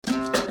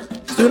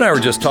Stu and I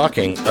were just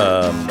talking,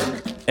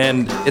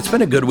 and it's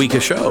been a good week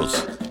of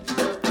shows.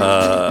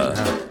 We're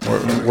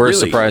really as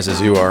surprised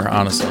as you are,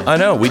 honestly. I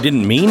know, we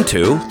didn't mean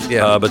to,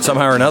 but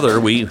somehow or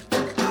another, we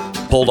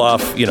pulled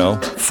off,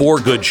 4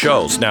 good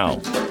shows. Now,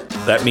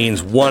 that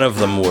means one of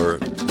them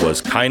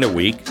was kind of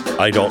weak.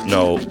 I don't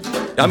know.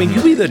 I mean,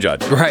 you be the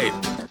judge. Right.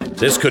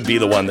 This could be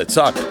the one that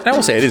sucked. I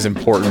will say it is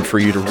important for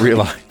you to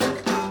realize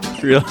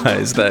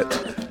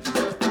that,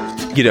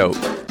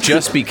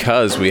 just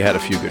because we had a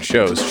few good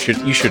shows,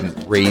 you shouldn't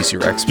raise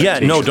your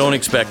expectations. Yeah, no, don't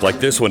expect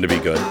like this one to be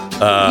good.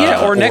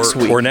 Or next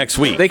week. Or next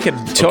week. They could,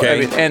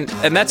 and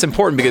that's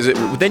important because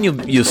then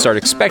you'll start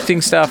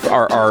expecting stuff.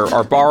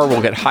 Our bar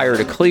will get higher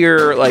to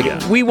clear.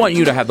 We want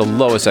you to have the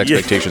lowest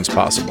expectations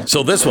possible.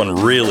 So this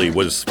one really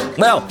was.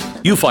 Well,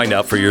 you find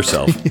out for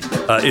yourself.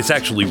 It's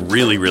actually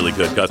really, really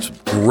good. Got some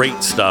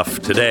great stuff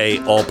today.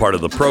 All part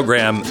of the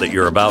program that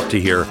you're about to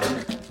hear.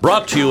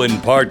 Brought to you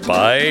in part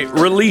by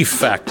Relief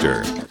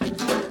Factor.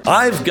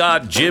 I've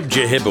got Jib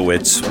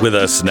Jahibowitz with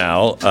us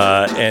now,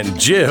 and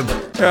Jib.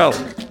 Well,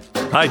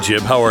 hi,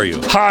 Jib. How are you?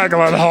 Hi,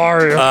 Glenn. How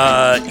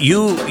are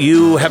you?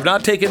 You have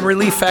not taken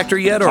Relief Factor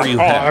yet, or you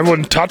have? I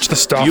wouldn't touch the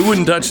stuff. You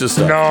wouldn't touch the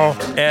stuff. No.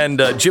 And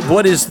Jib,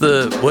 what's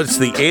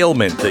the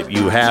ailment that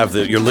you have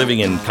that you're living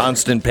in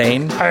constant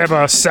pain? I have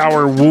a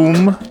sour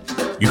womb.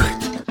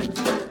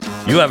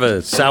 You have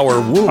a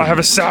sour womb. I have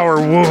a sour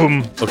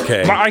womb.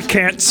 Okay. I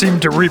can't seem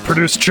to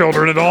reproduce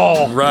children at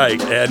all.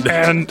 Right,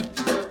 and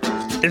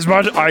as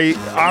much I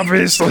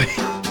obviously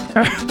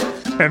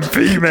am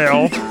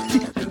female.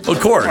 Of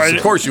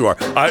course you are.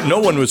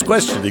 No one was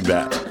questioning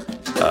that.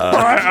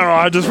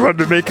 I just wanted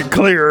to make it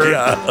clear.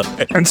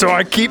 Yeah. And so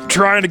I keep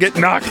trying to get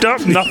knocked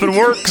up. Nothing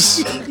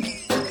works.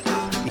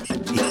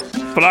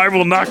 But I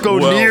will not go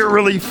near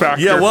Relief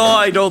Factor. Yeah, well,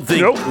 I don't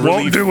think... Nope,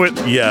 won't do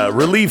it. Yeah,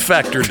 Relief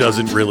Factor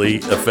doesn't really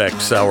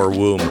affect sour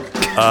womb.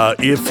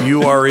 If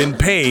you are in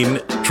pain,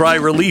 try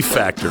Relief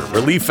Factor.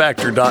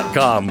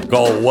 ReliefFactor.com.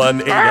 Call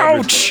 1-800...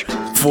 Ouch!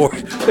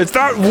 It's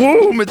not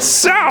womb, it's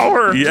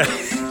sour. Yeah.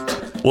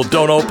 Well,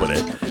 don't open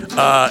it.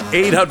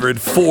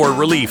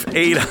 800-4-RELIEF.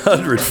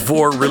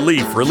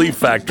 800-4-RELIEF.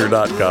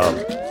 ReliefFactor.com.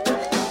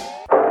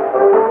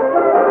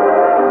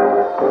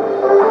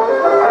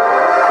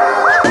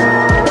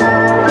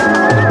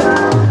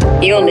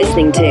 You're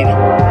listening to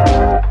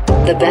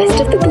the best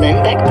of the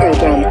Glenn Beck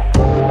program.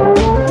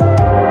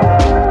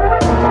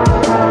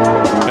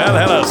 Well,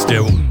 hello,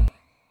 Stu.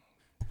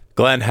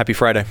 Glenn, happy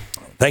Friday.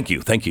 Thank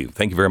you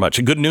very much.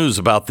 And good news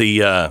about the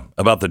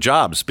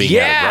jobs being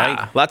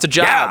added, right? Lots of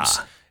jobs.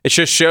 Yeah. It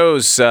just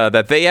shows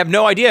that they have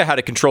no idea how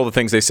to control the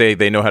things they say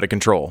they know how to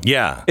control.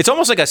 Yeah. It's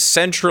almost like a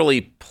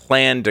centrally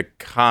planned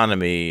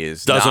economy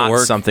doesn't not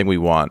work. Something we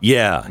want.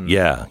 Yeah.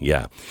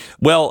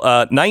 Well,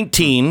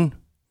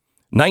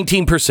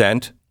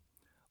 19%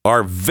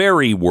 are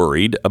very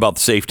worried about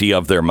the safety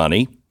of their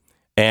money,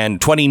 and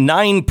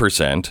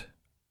 29%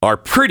 are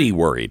pretty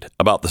worried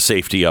about the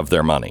safety of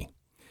their money.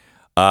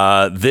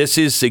 This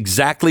is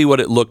exactly what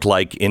it looked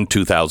like in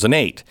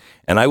 2008.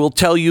 And I will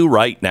tell you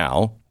right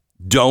now,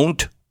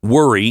 don't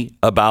worry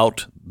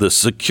about the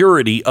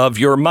security of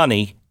your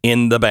money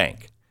in the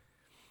bank.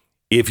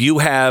 If you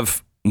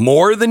have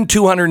more than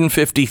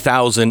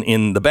 $250,000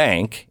 in the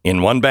bank,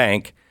 in one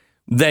bank,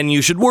 then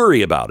you should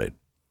worry about it.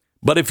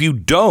 But if you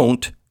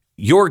don't,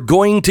 you're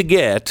going to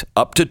get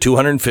up to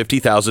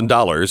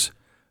 $250,000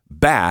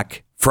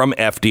 back from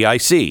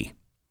FDIC.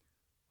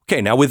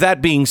 Okay, now with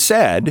that being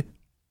said,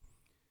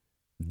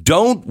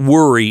 don't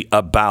worry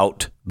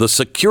about the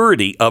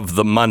security of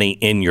the money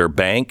in your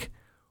bank.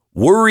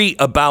 Worry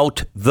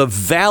about the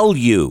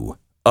value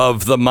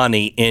of the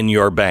money in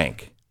your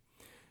bank.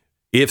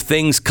 If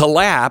things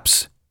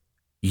collapse,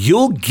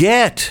 you'll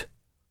get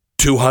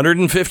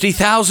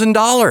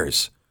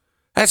 $250,000.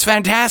 That's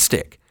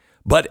fantastic.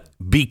 But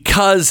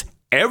because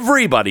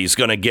everybody's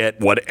going to get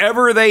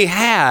whatever they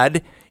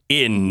had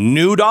in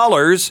new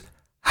dollars,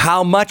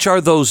 how much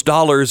are those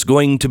dollars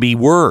going to be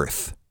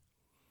worth?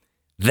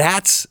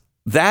 That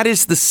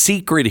is the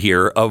secret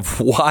here of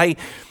why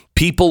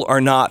people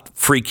are not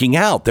freaking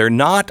out. They're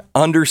not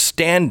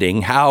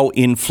understanding how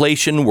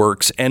inflation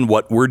works and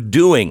what we're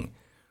doing.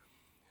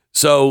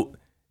 So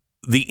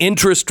the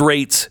interest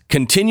rates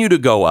continue to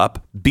go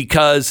up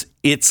because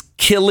it's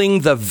killing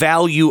the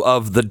value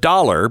of the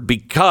dollar,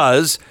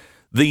 because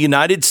the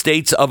United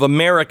States of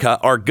America,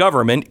 our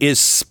government, is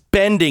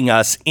spending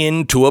us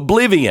into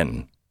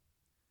oblivion.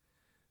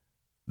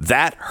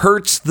 That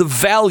hurts the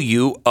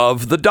value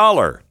of the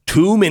dollar.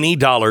 Too many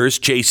dollars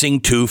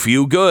chasing too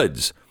few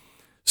goods.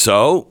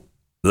 So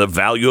the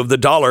value of the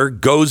dollar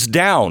goes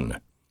down.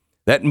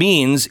 That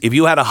means if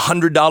you had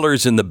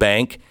 $100 in the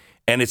bank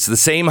and it's the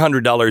same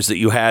 $100 that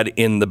you had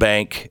in the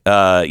bank,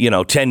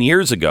 10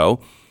 years ago,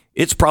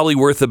 it's probably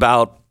worth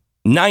about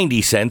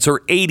 90 cents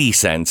or 80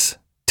 cents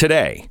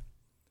today.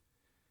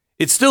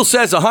 It still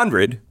says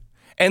 100,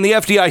 and the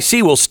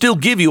FDIC will still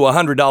give you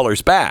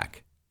 $100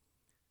 back.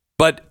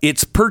 But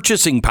its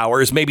purchasing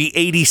power is maybe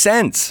 80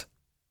 cents.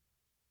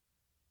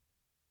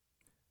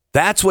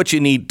 That's what you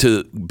need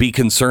to be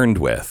concerned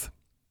with.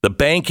 The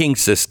banking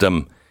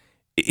system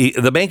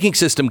The banking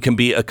system can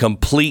be a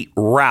complete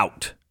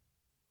rout.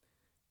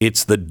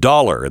 It's the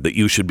dollar that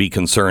you should be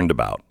concerned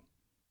about.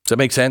 Does that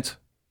make sense?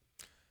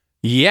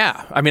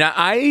 Yeah. I mean,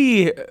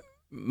 I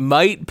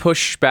might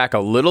push back a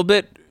little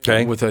bit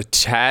with a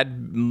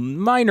tad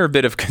minor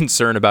bit of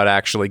concern about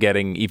actually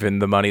getting even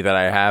the money that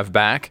I have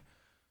back.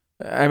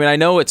 I mean, I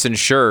know it's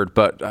insured,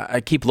 but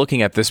I keep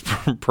looking at this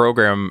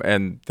program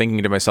and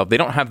thinking to myself, they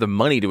don't have the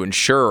money to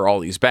insure all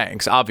these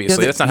banks.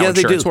 Obviously, that's not how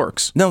insurance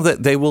works. No,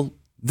 they will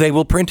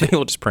print it. They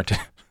will just print it.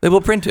 They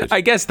will print it.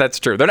 I guess that's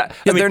true. They're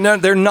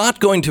not. They're not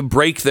going to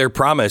break their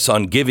promise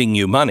on giving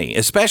you money,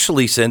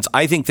 especially since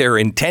I think they're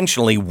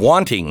intentionally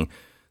wanting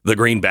the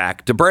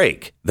greenback to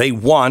break. They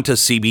want a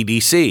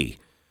CBDC.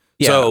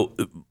 Yeah. So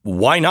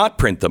why not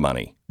print the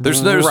money?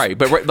 There's right,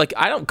 but like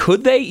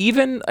could they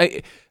even?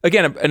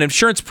 Again, an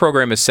insurance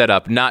program is set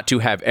up not to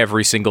have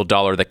every single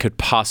dollar that could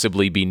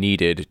possibly be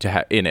needed to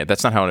have in it.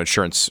 That's not how any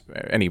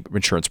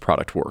insurance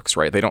product works,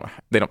 right? They don't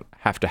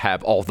have to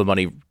have all the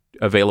money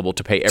available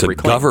to pay every claim.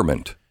 It's a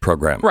government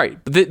program, right?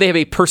 They have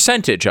a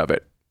percentage of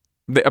it,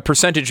 a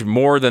percentage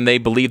more than they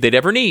believe they'd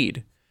ever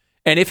need.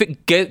 And if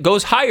it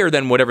goes higher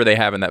than whatever they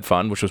have in that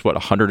fund, which was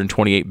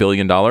 $128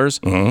 billion,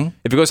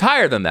 if it goes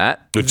higher than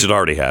that, which it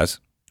already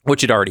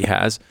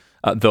has,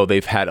 though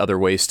they've had other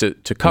ways to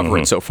cover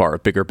it so far,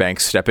 bigger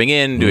banks stepping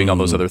in, doing all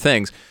those other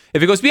things.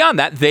 If it goes beyond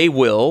that, they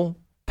will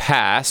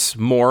pass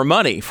more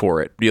money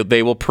for it.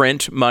 They will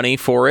print money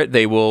for it.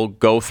 They will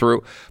go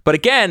through. But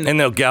again... And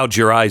they'll gouge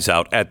your eyes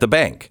out at the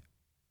bank.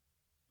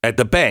 At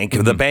the bank,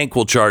 the bank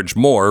will charge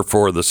more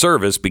for the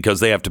service because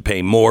they have to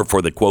pay more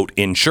for the, quote,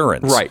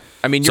 insurance. Right.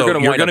 I mean, you're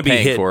going to wind up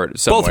paying for it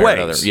some both way ways.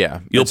 Or another.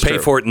 Yeah, you'll pay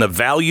for it in the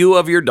value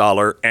of your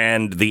dollar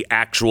and the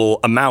actual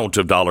amount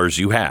of dollars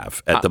you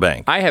have at the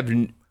bank. I have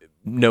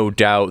no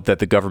doubt that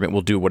the government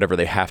will do whatever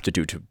they have to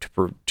do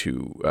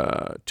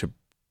to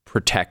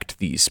protect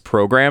these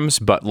programs,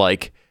 but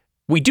like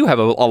we do have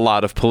a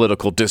lot of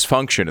political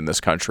dysfunction in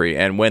this country,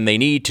 and when they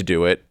need to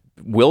do it,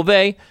 will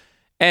they?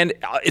 And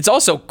it's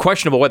also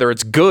questionable whether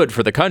it's good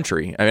for the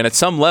country. I mean, at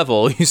some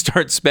level, you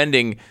start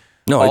spending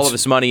all of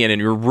this money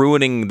and you're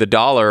ruining the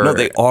dollar. No,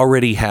 they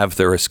already have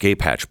their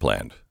escape hatch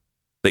planned.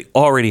 They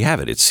already have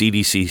it. It's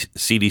CDBC.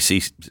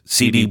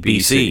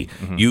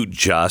 Mm-hmm. You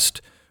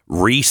just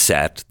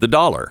reset the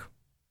dollar,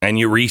 and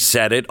you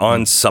reset it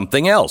on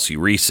something else. You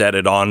reset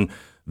it on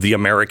the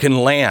American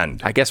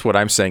land. I guess what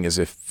I'm saying is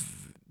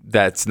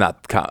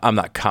I'm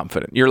not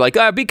confident. You're like,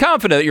 be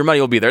confident that your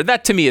money will be there.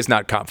 That to me is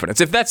not confidence.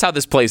 If that's how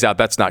this plays out,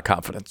 that's not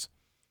confidence.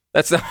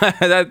 That's not.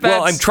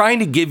 Well, I'm trying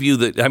to give you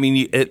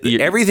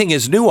everything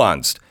is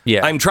nuanced.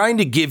 Yeah. I'm trying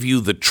to give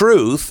you the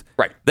truth,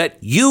 right? That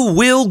you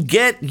will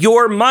get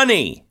your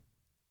money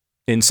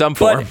in some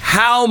form. But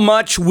how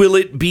much will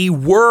it be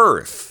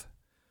worth?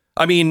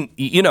 I mean,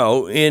 you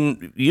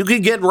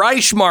could get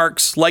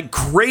Reichsmarks like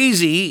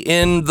crazy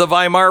in the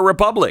Weimar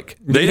Republic.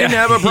 They didn't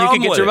have a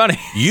problem. You could get your money.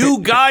 You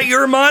got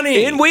your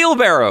money. In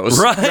wheelbarrows.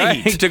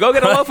 Right. To go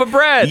get a loaf of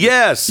bread.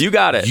 Yes. You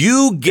got it.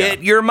 You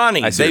get your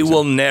money. They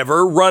will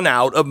never run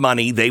out of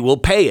money. They will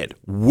pay it.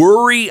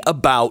 Worry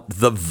about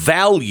the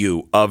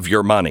value of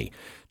your money.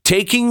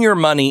 Taking your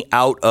money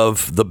out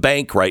of the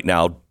bank right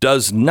now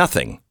does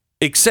nothing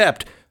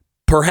except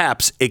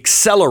perhaps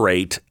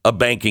accelerate a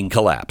banking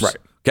collapse. Right.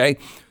 Okay?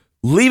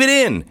 Leave it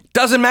in.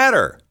 Doesn't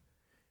matter.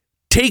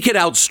 Take it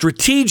out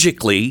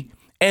strategically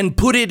and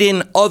put it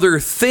in other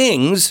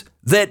things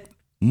that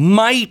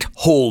might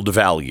hold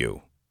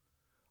value.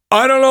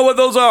 I don't know what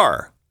those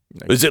are.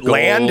 Is it gold,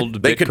 land?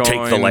 They could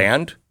take the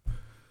land.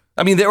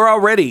 I mean, they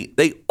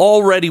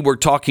already were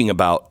talking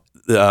about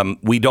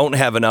we don't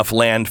have enough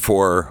land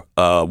for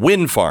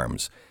wind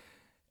farms.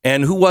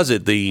 And who was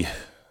it? The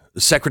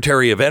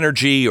Secretary of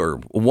Energy or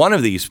one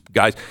of these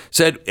guys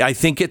said, I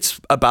think it's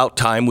about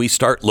time we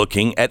start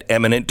looking at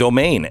eminent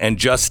domain and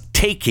just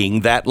taking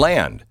that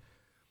land.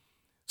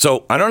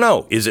 So I don't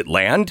know. Is it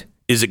land?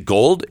 Is it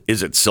gold?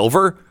 Is it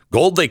silver?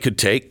 Gold they could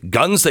take.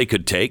 Guns they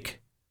could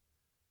take.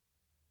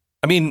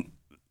 I mean,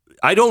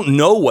 I don't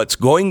know what's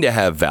going to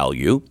have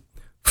value.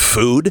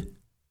 Food.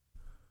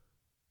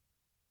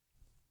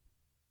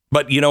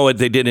 But you know what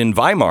they did in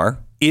Weimar?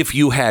 If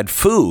you had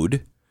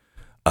food...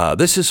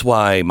 this is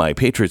why my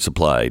Patriot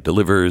Supply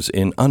delivers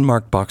in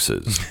unmarked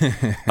boxes.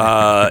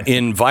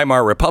 In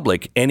Weimar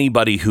Republic,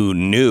 anybody who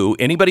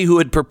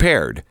had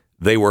prepared,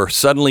 they were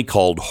suddenly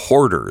called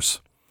hoarders.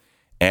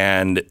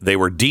 And they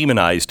were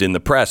demonized in the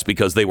press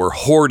because they were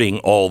hoarding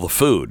all the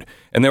food.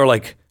 And they were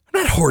like,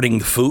 I'm not hoarding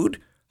the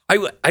food.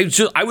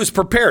 I was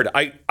prepared.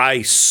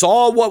 I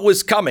saw what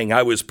was coming.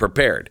 I was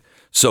prepared.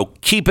 So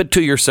keep it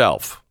to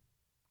yourself.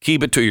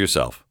 Keep it to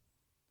yourself.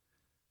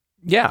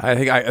 Yeah,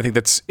 I think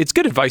it's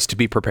good advice to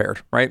be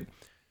prepared, right?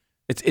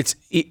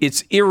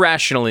 It's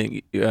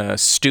irrationally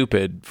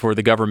stupid for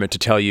the government to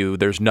tell you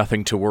there's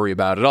nothing to worry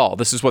about at all.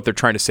 This is what they're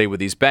trying to say with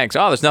these banks.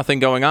 Oh, there's nothing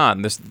going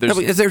on. There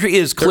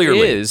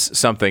is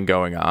something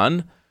going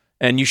on,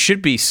 and you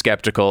should be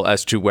skeptical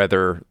as to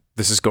whether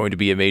this is going to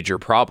be a major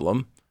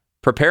problem.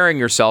 preparing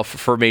yourself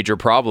for major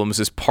problems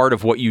is part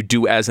of what you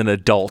do as an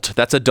adult.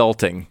 That's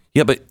adulting.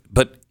 Yeah,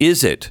 but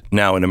is it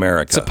now in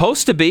America?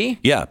 Supposed to be.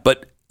 Yeah,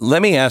 but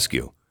let me ask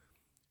you.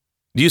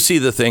 Do you see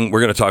the thing? We're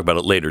going to talk about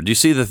it later. Do you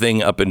see the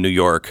thing up in New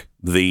York,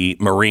 the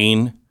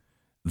Marine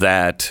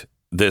that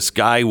this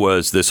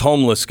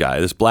homeless guy,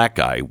 this black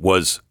guy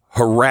was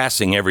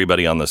harassing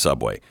everybody on the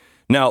subway?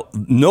 Now,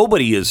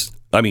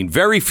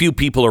 very few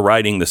people are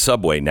riding the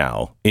subway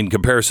now in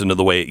comparison to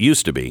the way it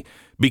used to be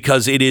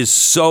because it is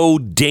so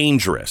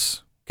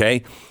dangerous.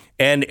 Okay.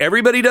 And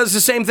everybody does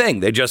the same thing.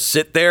 They just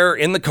sit there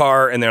in the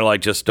car and they're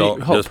like, just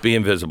be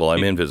invisible.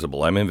 I'm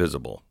invisible. I'm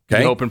invisible.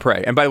 Okay. Hope and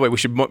pray. And by the way, we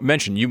should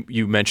mention,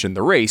 you mentioned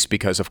the race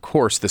because, of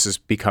course, this is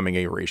becoming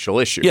a racial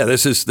issue. Yeah,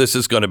 this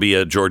is going to be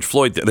a George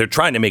Floyd thing. They're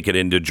trying to make it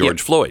into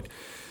George Floyd.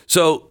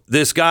 So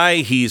this guy,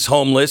 he's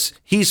homeless.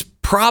 He's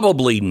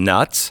probably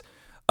nuts.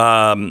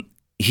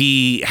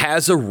 He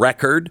has a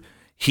record.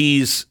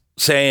 He's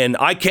saying,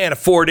 I can't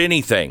afford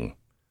anything.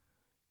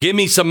 Give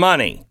me some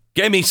money.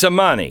 Give me some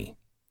money.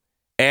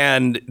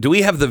 And do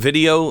we have the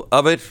video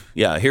of it?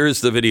 Yeah,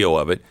 here's the video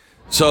of it.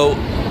 So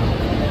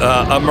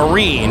a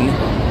Marine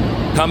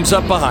comes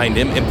up behind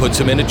him and puts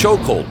him in a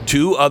chokehold.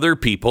 Two other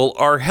people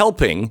are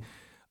helping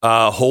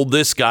hold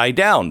this guy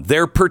down.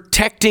 They're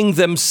protecting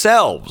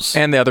themselves.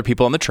 And the other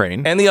people on the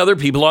train. And the other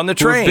people on the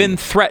train. Who've been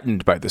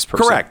threatened by this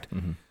person. Correct.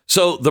 Mm-hmm.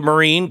 So the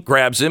Marine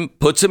grabs him,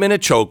 puts him in a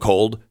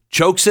chokehold,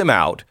 chokes him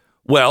out.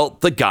 Well,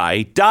 the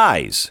guy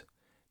dies.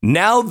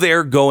 Now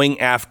they're going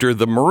after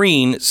the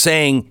Marine,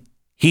 saying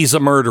he's a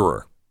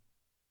murderer.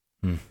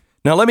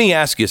 Now, let me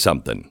ask you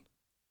something.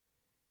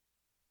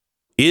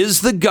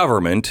 Is the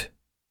government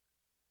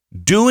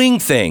doing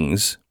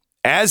things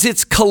as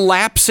it's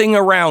collapsing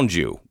around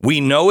you?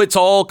 We know it's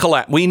all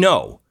We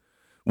know.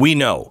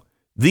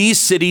 These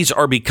cities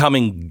are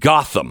becoming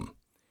Gotham.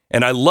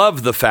 And I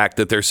love the fact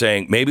that they're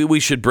saying maybe we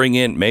should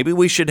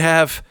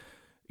have,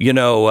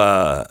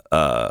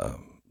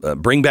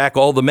 bring back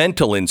all the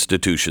mental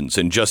institutions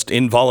and just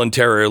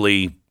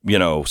involuntarily,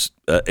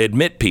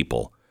 admit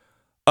people.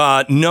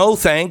 No,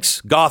 thanks,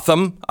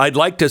 Gotham. I'd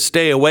like to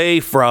stay away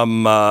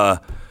from,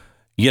 the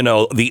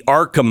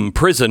Arkham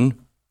prison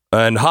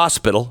and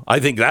hospital.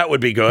 I think that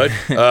would be good.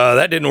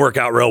 That didn't work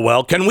out real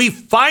well. Can we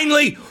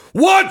finally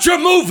watch a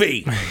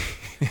movie?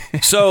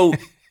 So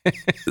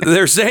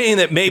they're saying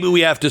that maybe we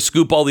have to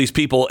scoop all these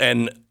people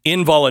and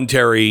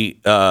involuntary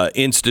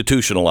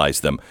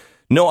institutionalize them.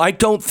 No, I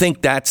don't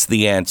think that's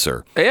the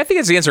answer. I think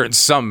it's the answer in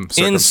some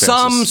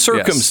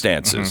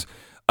circumstances.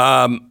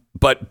 Yes.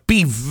 But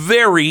be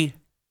very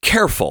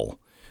careful.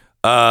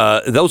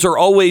 Those are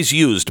always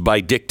used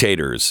by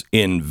dictators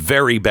in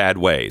very bad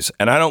ways.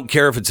 And I don't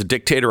care if it's a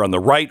dictator on the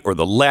right or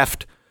the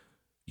left.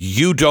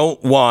 You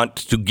don't want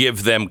to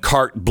give them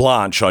carte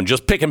blanche on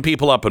just picking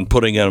people up and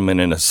putting them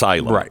in an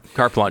asylum. Right.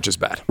 Carte blanche is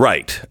bad.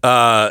 Right.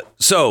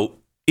 So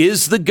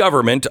is the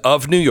government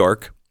of New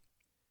York,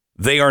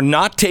 they are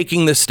not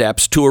taking the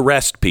steps to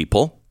arrest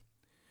people.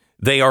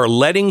 They are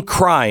letting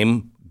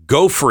crime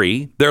go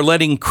free. They're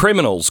letting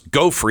criminals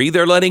go free.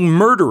 They're letting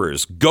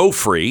murderers go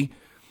free.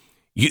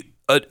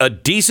 A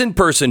decent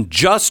person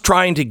just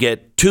trying to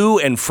get to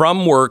and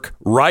from work,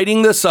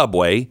 riding the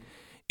subway,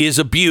 is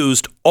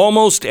abused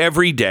almost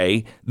every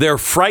day. They're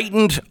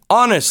frightened,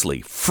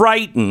 honestly,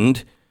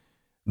 frightened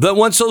that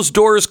once those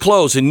doors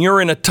close and you're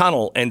in a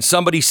tunnel and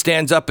somebody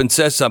stands up and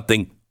says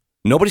something,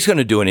 nobody's going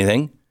to do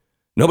anything.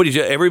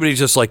 Everybody's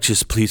just like,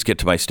 just please get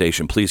to my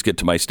station. Please get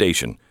to my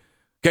station.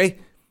 Okay?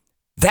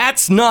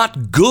 That's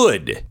not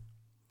good.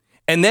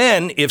 And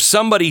then if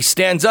somebody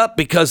stands up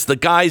because the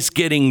guy's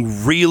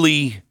getting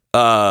really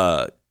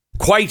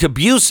quite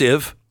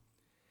abusive,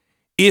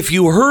 if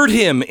you hurt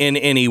him in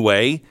any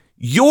way,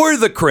 you're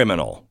the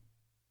criminal.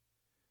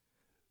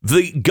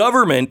 The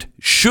government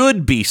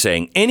should be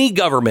saying, any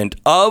government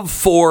of,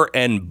 for,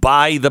 and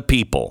by the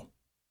people.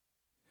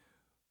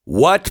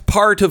 What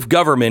part of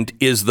government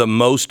is the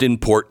most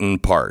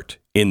important part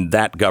in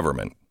that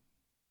government?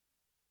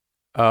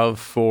 Of,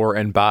 for,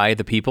 and by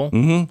the people?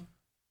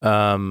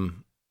 Mm-hmm.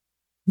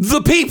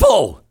 The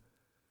people!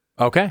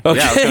 Okay. Yeah, I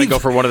was going to go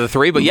for one of the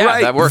three, but yeah,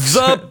 right. That works.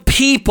 The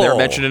people. They're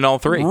mentioned in all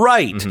three.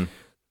 Right. Mm-hmm.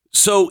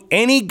 So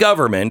any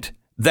government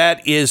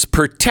that is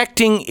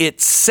protecting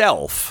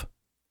itself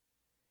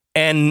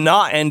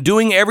and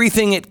doing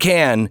everything it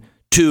can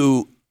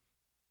to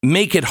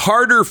make it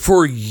harder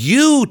for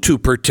you to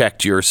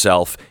protect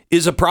yourself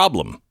is a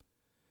problem.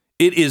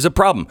 It is a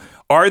problem.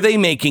 Are they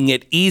making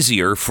it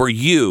easier for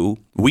you?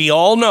 We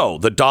all know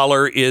the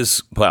dollar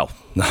is, well,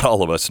 not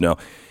all of us know.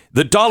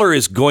 The dollar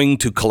is going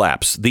to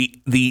collapse.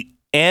 The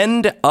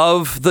end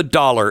of the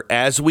dollar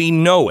as we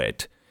know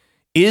it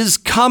is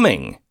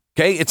coming.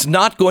 Okay, it's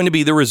not going to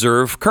be the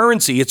reserve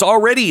currency. It's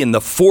already in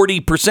the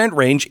 40%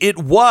 range. It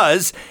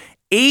was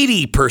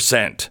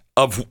 80%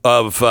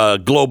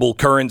 of global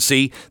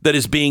currency that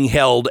is being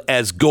held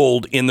as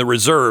gold in the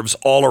reserves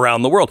all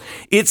around the world.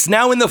 It's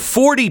now in the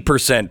 40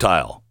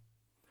 percentile.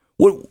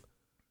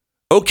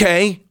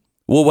 Okay,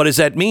 well, what does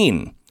that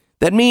mean?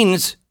 That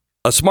means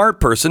a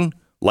smart person,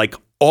 like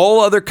all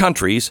other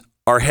countries,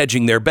 are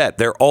hedging their bet.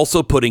 They're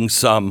also putting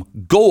some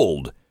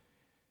gold.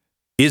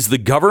 Is the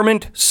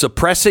government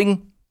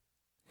suppressing?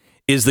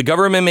 Is the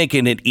government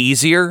making it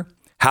easier?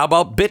 How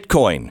about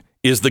Bitcoin?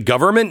 Is the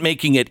government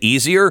making it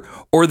easier,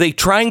 or are they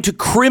trying to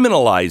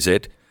criminalize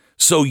it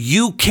so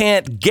you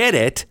can't get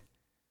it,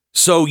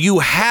 so you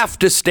have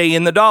to stay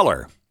in the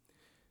dollar?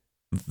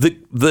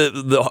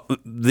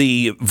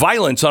 The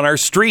violence on our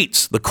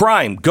streets, the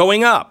crime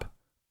going up,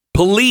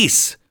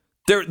 police,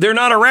 they're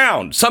not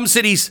around. Some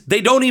cities,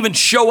 they don't even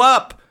show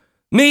up.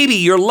 Maybe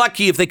you're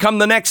lucky if they come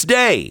the next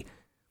day.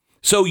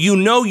 So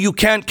you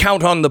can't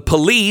count on the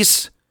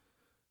police.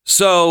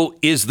 So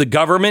is the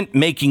government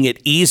making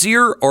it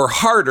easier or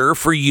harder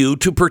for you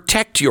to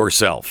protect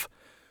yourself?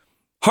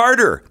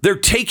 Harder. They're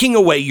taking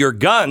away your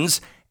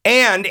guns,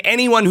 and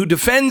anyone who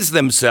defends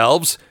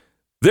themselves,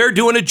 they're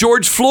doing a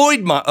George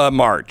Floyd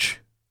march.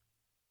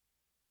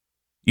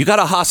 You got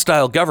a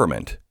hostile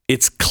government.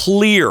 It's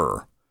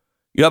clear.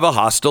 You have a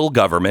hostile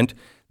government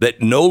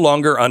that no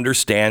longer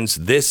understands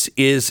this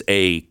is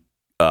a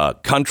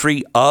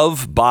country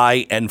of,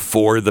 by, and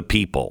for the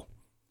people.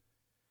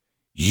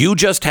 You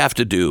just have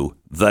to do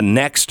the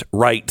next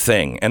right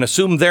thing and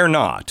assume they're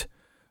not.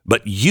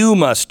 But you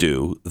must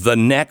do the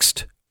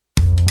next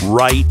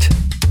right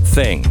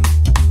thing.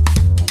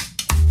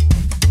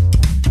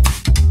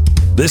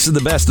 This is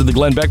the best of the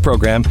Glenn Beck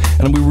program,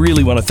 and we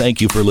really want to thank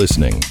you for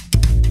listening.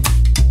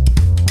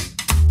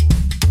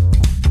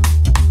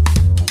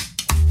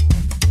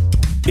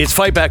 It's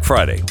Fight Back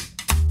Friday.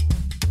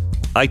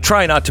 I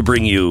try not to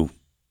bring you,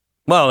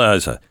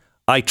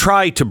 I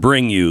try to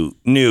bring you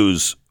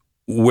news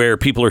where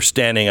people are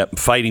standing up,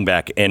 fighting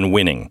back, and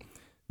winning.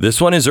 This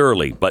one is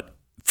early, but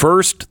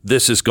first,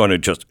 this is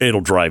going to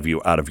it'll drive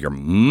you out of your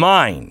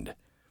mind.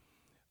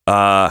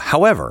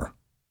 However,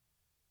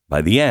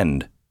 by the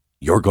end,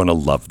 you're going to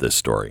love this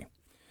story.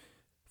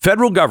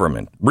 Federal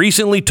government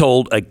recently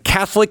told a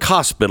Catholic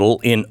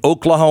hospital in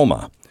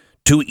Oklahoma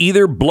to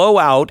either blow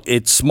out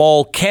its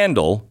small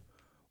candle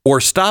or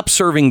stop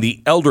serving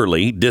the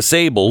elderly,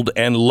 disabled,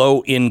 and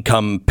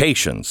low-income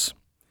patients.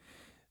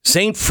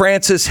 St.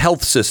 Francis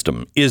Health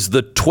System is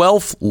the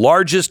 12th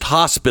largest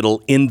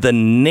hospital in the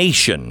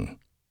nation.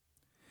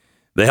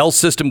 The health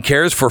system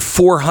cares for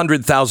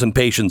 400,000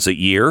 patients a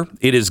year.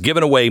 It has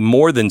given away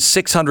more than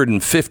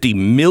 $650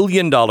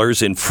 million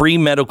in free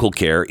medical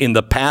care in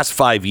the past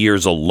 5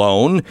 years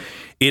alone.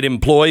 It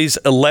employs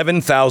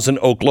 11,000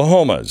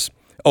 Oklahomans.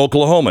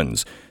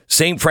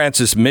 St.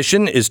 Francis'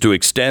 mission is to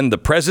extend the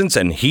presence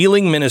and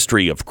healing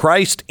ministry of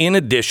Christ in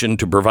addition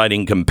to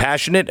providing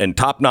compassionate and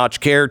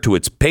top-notch care to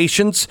its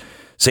patients.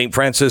 St.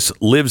 Francis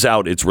lives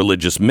out its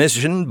religious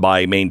mission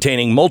by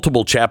maintaining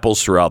multiple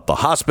chapels throughout the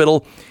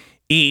hospital.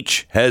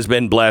 Each has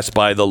been blessed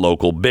by the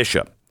local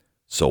bishop.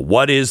 So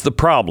what is the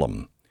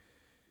problem?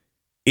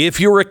 If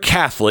you're a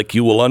Catholic,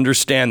 you will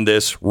understand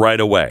this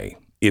right away.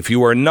 If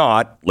you are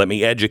not, let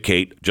me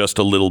educate just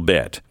a little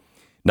bit.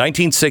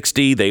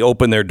 1960, they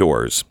opened their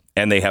doors.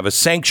 And they have a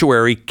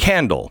sanctuary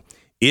candle.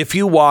 If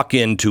you walk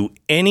into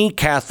any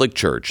Catholic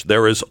church,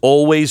 there is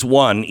always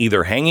one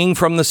either hanging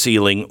from the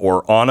ceiling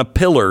or on a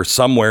pillar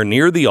somewhere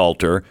near the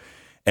altar.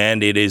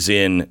 And it is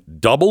in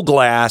double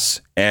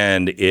glass,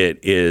 and it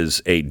is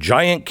a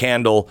giant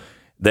candle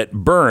that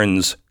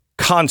burns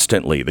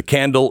constantly. The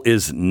candle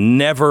is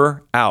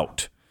never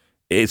out.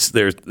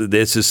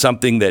 This is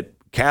something that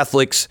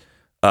Catholics,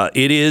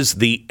 it is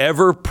the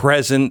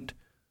ever-present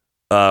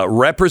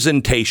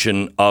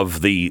representation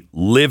of the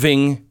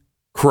living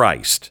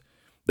Christ,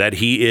 that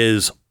he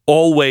is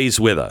always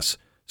with us.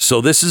 So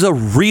this is a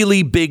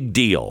really big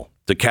deal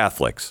to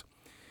Catholics.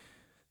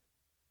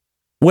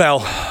 Well,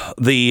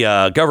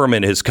 the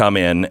government has come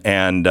in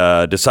and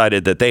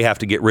decided that they have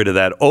to get rid of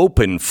that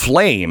open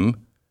flame.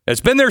 It's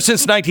been there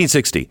since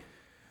 1960.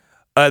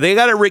 They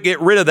got to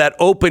get rid of that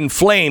open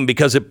flame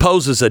because it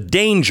poses a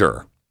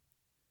danger.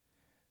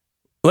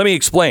 Let me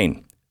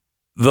explain.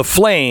 The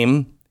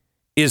flame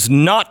is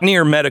not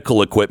near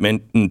medical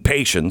equipment and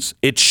patients.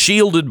 It's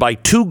shielded by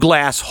 2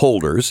 glass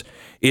holders.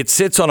 It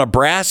sits on a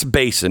brass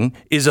basin,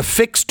 is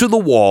affixed to the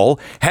wall,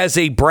 has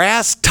a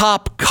brass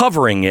top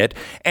covering it,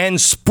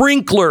 and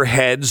sprinkler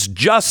heads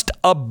just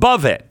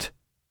above it.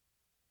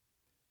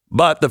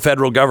 But the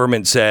federal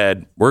government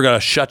said, we're going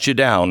to shut you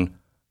down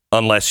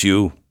unless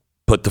you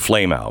put the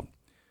flame out.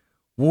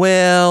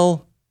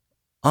 Well,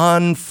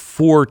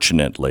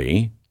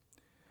 unfortunately,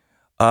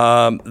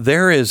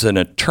 there is an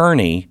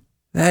attorney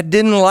that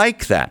didn't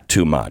like that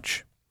too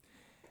much.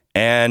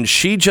 And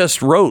she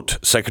just wrote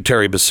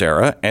Secretary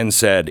Becerra and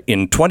said,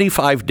 in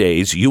 25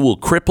 days, you will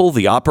cripple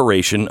the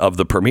operation of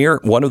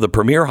one of the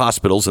premier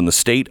hospitals in the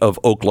state of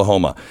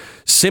Oklahoma,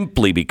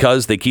 simply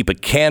because they keep a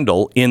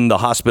candle in the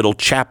hospital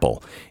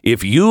chapel.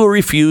 If you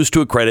refuse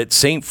to accredit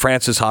St.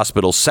 Francis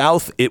Hospital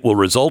South, it will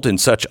result in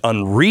such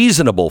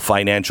unreasonable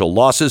financial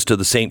losses to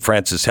the St.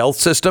 Francis Health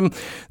System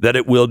that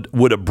it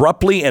would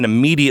abruptly and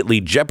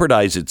immediately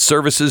jeopardize its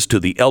services to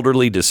the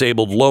elderly,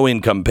 disabled,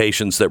 low-income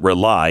patients that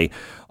rely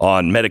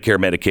on Medicare,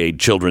 Medicaid,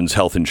 Children's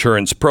Health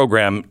Insurance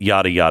Program,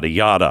 yada, yada,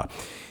 yada.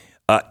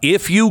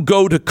 If you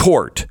go to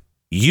court,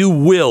 you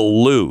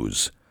will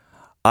lose.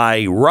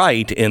 I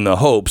write in the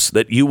hopes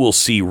that you will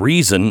see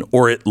reason,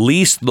 or at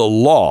least the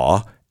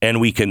law, and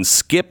we can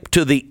skip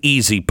to the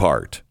easy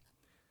part.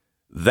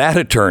 That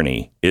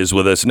attorney is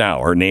with us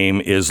now. Her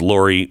name is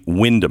Lori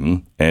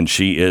Windham, and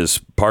she is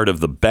part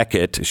of the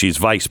Beckett. She's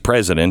vice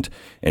president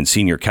and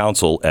senior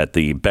counsel at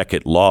the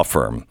Beckett law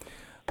firm.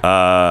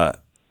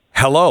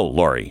 Hello,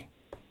 Lori.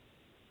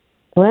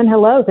 Glenn,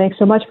 hello. Thanks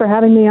so much for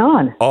having me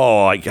on.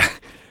 Oh,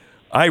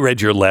 I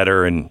read your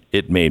letter, and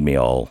it made me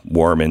all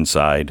warm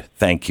inside.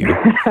 Thank you.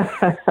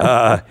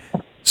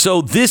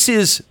 So this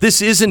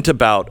isn't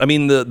about, I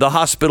mean, the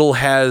hospital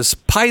has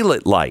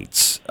pilot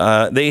lights.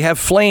 They have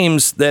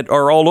flames that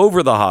are all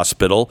over the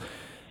hospital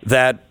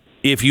that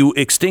if you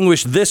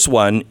extinguish this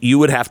one, you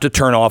would have to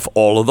turn off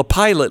all of the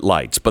pilot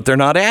lights. But they're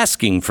not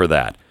asking for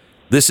that.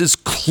 This is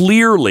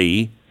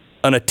clearly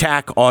an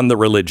attack on the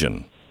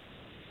religion.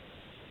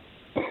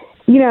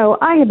 You know,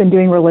 I have been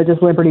doing religious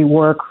liberty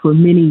work for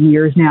many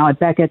years now at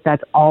Beckett.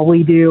 That's all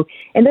we do.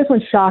 And this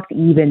one shocked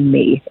even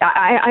me.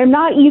 I'm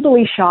not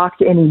easily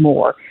shocked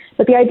anymore.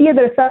 But the idea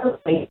that a federal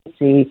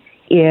agency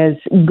is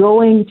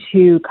going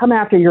to come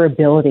after your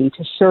ability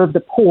to serve the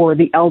poor,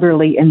 the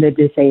elderly, and the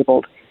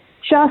disabled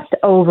just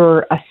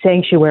over a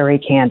sanctuary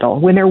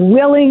candle, when they're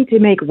willing to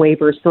make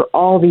waivers for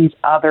all these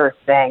other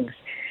things.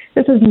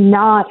 This is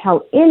not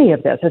how any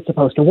of this is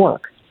supposed to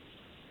work.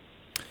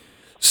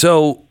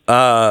 So,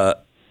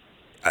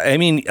 I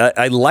mean,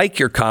 I like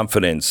your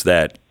confidence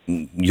that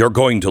you're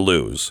going to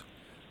lose,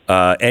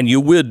 and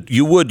you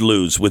would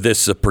lose with this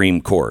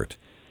Supreme Court.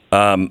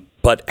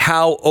 But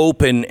how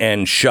open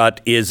and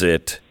shut is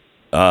it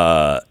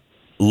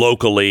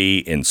locally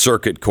in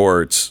circuit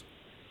courts?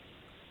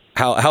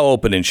 How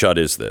open and shut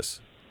is this?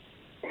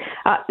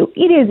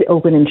 It is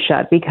open and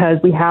shut because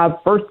we have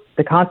first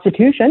the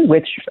Constitution,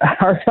 which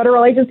our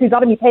federal agencies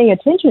ought to be paying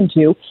attention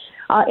to,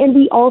 and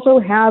we also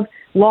have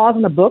laws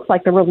in the books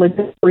like the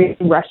Religious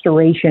Freedom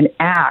Restoration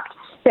Act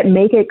that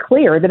make it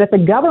clear that if the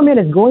government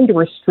is going to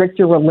restrict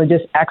your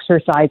religious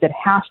exercise, it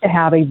has to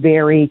have a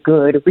very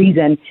good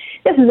reason.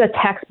 This is a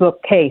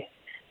textbook case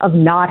of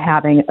not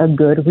having a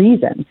good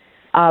reason.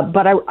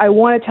 But I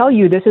want to tell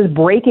you, this is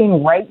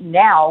breaking right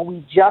now.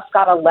 We just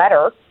got a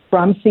letter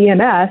from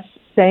CMS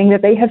saying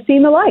that they have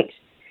seen the light.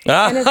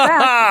 And in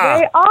fact,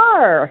 they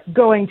are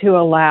going to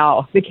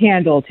allow the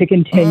candle to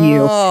continue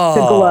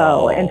to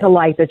glow and to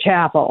light the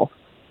chapel.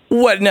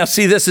 What? Now,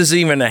 see, this is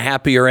even a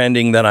happier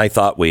ending than I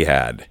thought we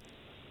had.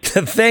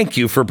 Thank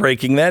you for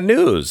breaking that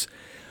news.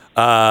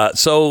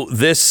 So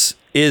this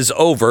is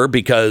over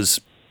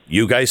because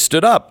you guys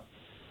stood up.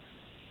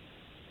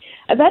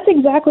 That's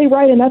exactly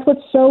right. And that's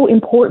what's so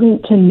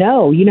important to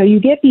know. You know, you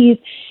get these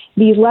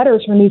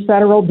letters from these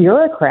federal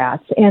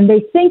bureaucrats, and they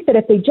think that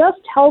if they just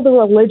tell the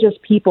religious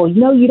people,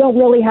 you don't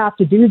really have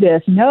to do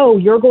this. No,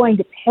 you're going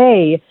to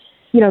pay,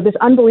 this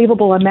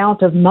unbelievable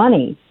amount of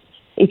money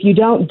if you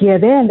don't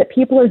give in, that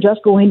people are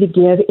just going to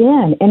give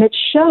in. And it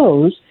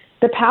shows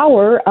the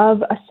power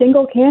of a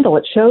single candle.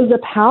 It shows the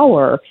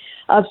power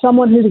of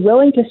someone who's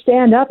willing to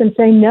stand up and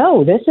say,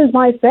 no, this is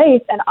my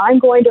faith, and I'm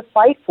going to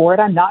fight for it.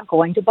 I'm not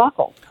going to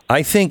buckle.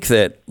 I think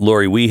that,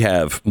 Lori, we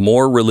have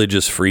more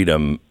religious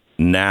freedom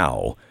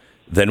now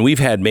than we've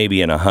had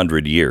maybe in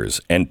 100 years,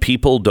 and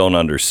people don't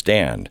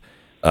understand.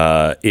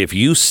 If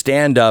you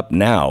stand up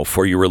now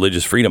for your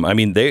religious freedom, I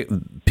mean,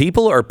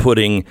 people are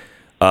putting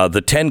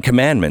the 10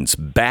 Commandments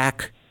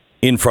back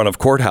in front of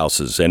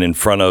courthouses and in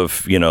front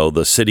of,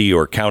 the city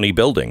or county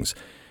buildings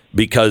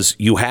because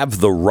you have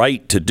the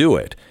right to do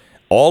it.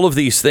 All of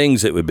these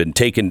things that have been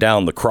taken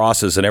down, the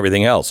crosses and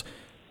everything else,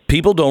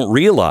 people don't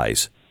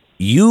realize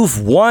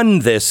you've won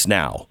this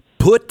now.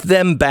 Put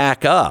them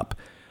back up.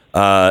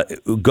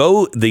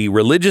 The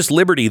religious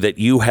liberty that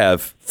you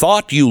have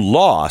thought you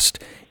lost,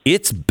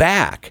 it's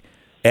back.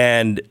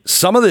 And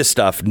some of this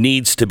stuff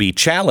needs to be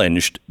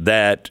challenged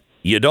that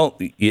you don't,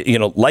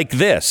 like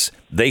this.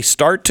 They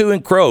start to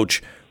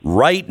encroach.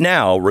 Right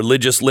now,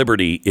 religious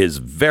liberty is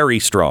very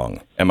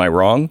strong. Am I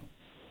wrong?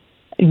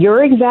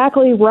 You're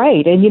exactly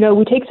right. And,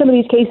 we take some of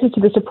these cases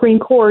to the Supreme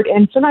Court,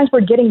 and sometimes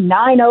we're getting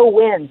 9-0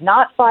 wins,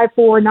 not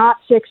 5-4, not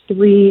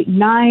 6-3,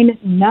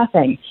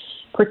 9-0,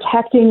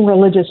 protecting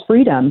religious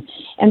freedom.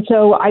 And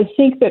so I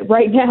think that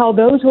right now,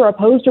 those who are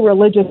opposed to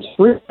religious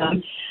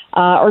freedom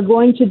are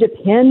going to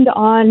depend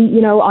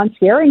on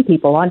scaring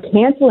people, on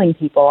canceling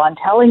people, on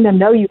telling them,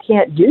 no, you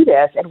can't do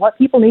this. And what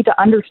people need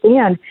to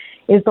understand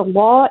is the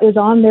law is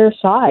on their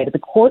side. The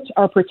courts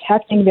are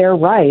protecting their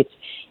rights.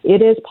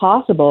 It is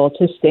possible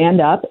to stand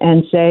up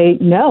and say,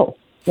 no,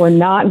 we're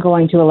not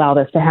going to allow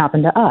this to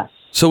happen to us.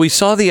 So we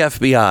saw the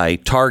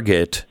FBI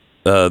target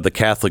the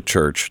Catholic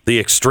Church, the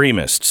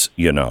extremists,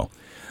 and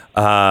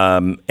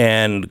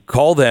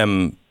call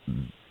them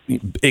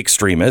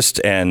extremists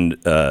and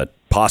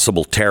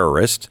possible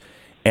terrorists.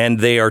 And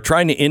they are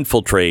trying to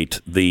infiltrate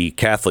the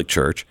Catholic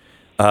Church.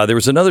 There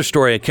was another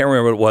story. I can't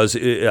remember what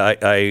it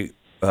was.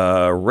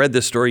 I read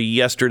this story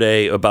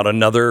yesterday about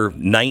another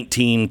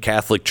 19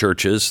 Catholic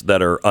churches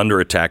that are under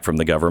attack from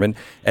the government.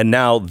 And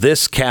now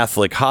this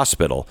Catholic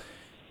hospital.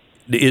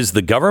 is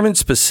the government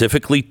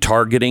specifically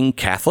targeting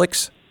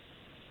Catholics?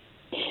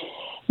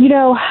 You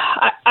know,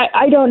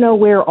 I don't know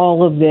where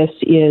all of this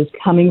is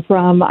coming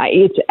from.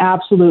 It's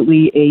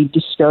absolutely a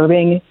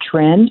disturbing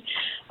trend.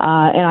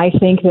 And I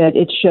think that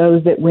it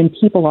shows that when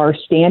people are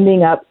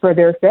standing up for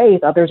their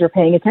faith, others are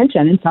paying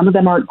attention, and some of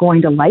them aren't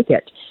going to like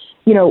it.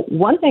 You know,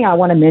 one thing I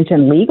want to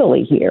mention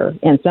legally here,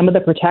 and some of the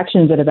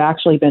protections that have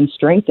actually been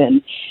strengthened,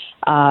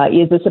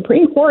 is the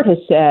Supreme Court has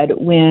said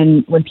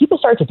when people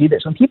start to do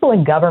this, when people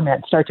in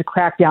government start to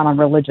crack down on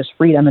religious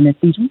freedom, and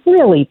it's these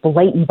really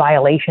blatant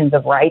violations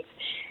of rights,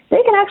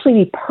 they can actually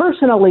be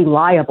personally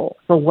liable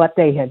for what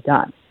they have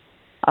done.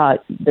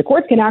 The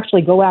courts can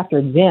actually go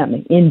after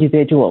them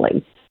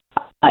individually.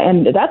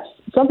 And that's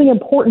something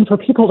important for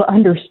people to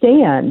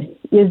understand,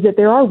 is that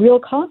there are real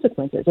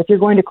consequences if you're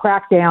going to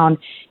crack down,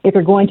 if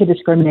you're going to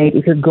discriminate,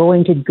 if you're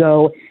going to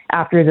go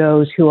after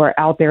those who are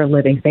out there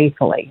living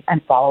faithfully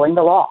and following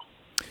the law.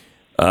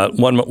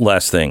 One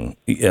last thing.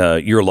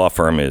 Your law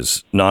firm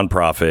is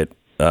nonprofit.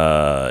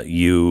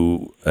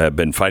 You have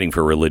been fighting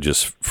for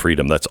religious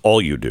freedom. That's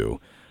all you do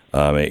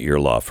at your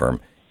law firm.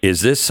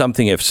 Is this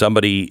something, if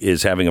somebody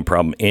is having a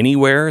problem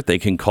anywhere, they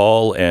can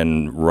call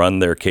and run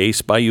their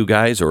case by you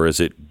guys, or is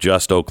it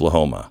just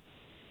Oklahoma?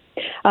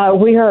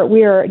 We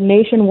are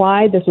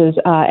nationwide. This is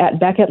at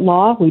Beckett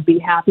Law. We'd be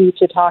happy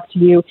to talk to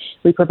you.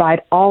 We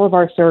provide all of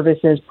our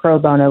services pro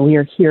bono. We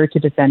are here to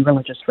defend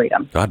religious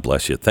freedom. God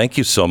bless you. Thank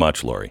you so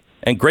much, Lori.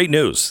 And great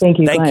news. Thank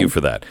you. Thank you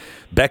for that.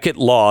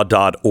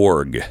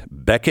 BeckettLaw.org.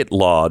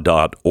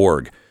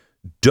 BeckettLaw.org.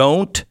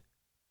 Don't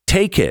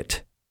take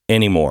it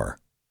anymore.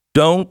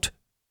 Don't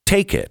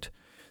take it.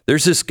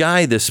 There's this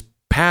guy, this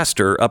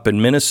pastor up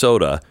in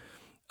Minnesota.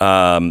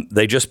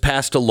 They just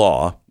passed a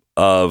law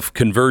of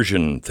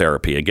conversion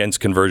therapy, against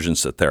conversion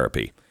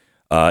therapy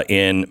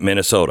in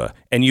Minnesota.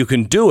 And you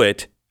can do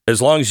it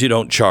as long as you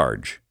don't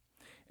charge.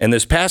 And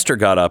this pastor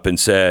got up and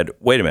said,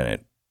 wait a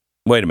minute.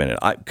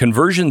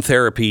 Conversion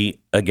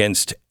therapy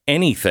against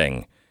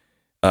anything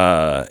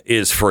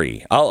is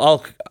free.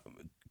 I'll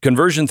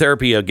conversion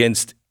therapy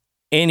against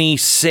any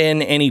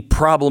sin, any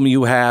problem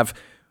you have,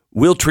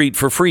 we'll treat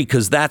for free,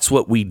 because that's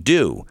what we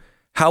do.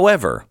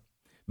 However,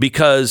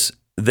 because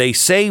they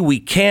say we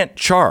can't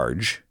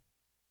charge,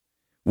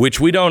 which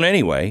we don't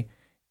anyway,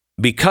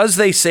 because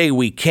they say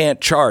we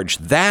can't charge,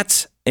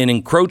 that's an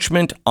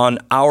encroachment on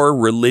our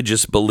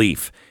religious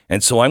belief.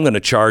 And so I'm going to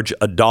charge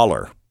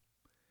 $1.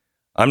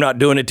 I'm not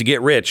doing it to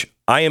get rich.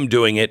 I am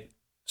doing it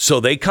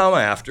so they come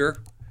after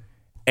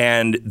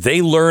and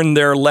they learn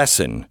their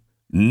lesson.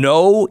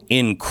 No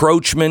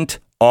encroachment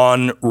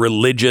on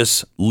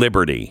religious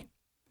liberty.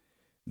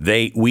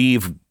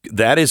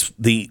 That is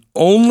the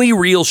only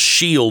real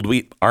shield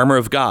armor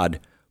of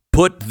God.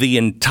 Put the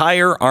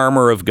entire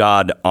armor of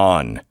God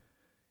on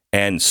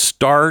and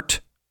start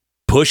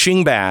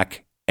pushing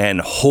back and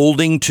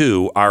holding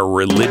to our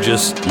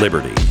religious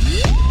liberty.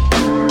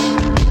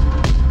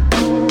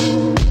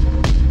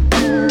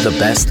 The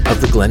best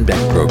of the Glenn Beck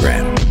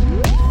program.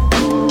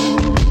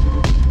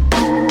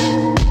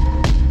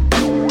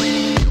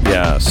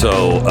 Yeah,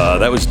 so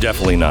that was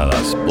definitely not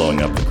us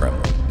blowing up the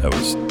Kremlin. That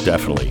was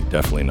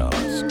definitely not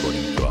us,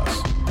 according to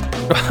us.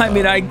 I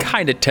mean, I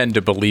kind of tend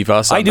to believe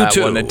us on I do that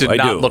too. one. It did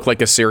not look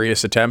like a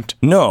serious attempt.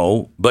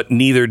 No, but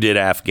neither did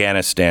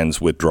Afghanistan's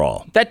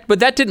withdrawal. But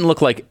that didn't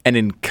look like an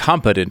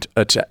incompetent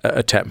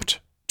attempt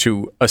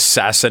to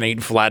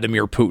assassinate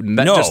Vladimir Putin.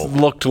 That just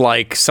looked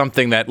like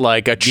something that,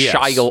 like, a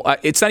child.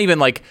 It's not even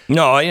like.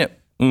 No,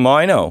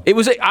 I know. It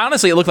was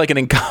honestly, it looked like an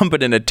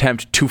incompetent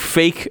attempt to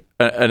fake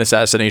an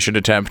assassination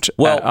attempt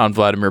on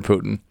Vladimir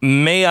Putin.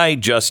 May I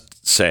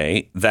just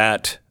say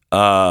that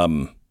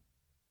the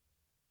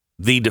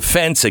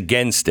defense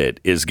against it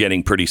is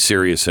getting pretty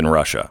serious in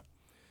Russia.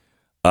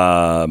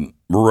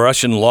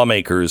 Russian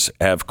lawmakers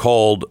have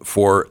called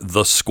for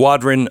the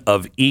squadron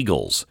of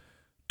eagles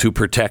to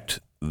protect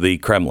the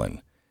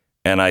Kremlin.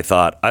 And I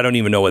thought, I don't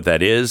even know what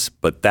that is,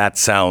 but that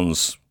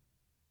sounds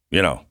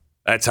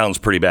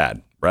pretty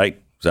bad, right?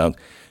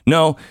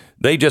 No,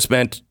 they just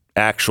meant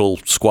actual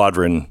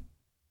squadron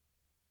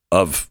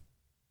of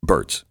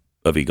birds,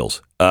 of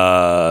eagles,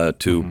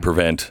 to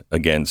prevent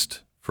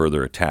against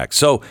further attacks.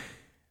 So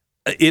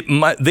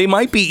they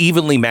might be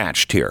evenly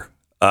matched here.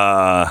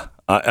 I'm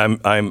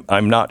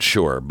not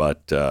sure,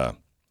 but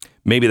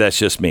maybe that's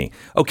just me.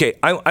 Okay,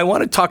 I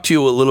want to talk to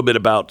you a little bit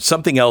about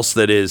something else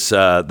that is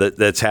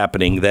that's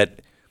happening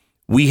that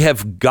we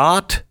have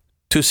got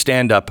to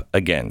stand up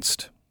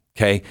against.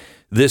 Okay.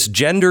 This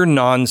gender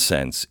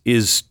nonsense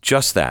is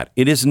just that.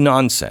 It is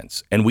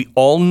nonsense. And we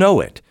all know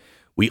it.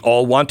 We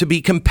all want to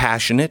be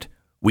compassionate.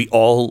 We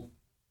all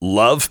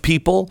love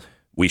people.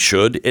 We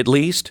should, at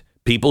least.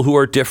 People who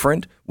are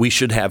different. We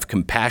should have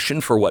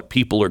compassion for what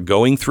people are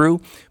going through.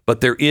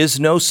 But there is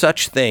no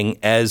such thing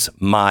as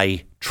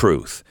my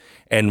truth.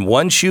 And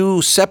once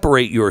you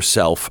separate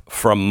yourself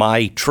from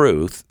my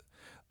truth,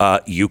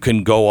 you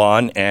can go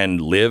on and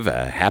live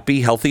a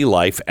happy, healthy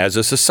life as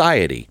a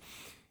society.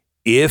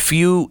 If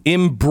you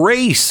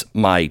embrace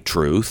my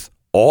truth,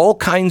 all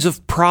kinds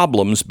of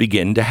problems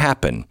begin to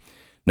happen.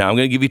 Now, I'm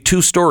going to give you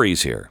two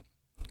stories here.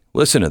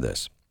 Listen to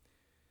this.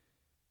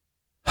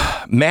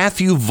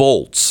 Matthew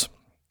Volz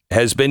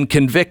has been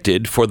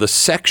convicted for the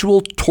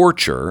sexual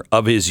torture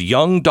of his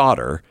young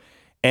daughter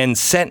and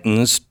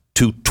sentenced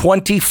to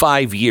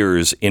 25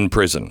 years in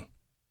prison.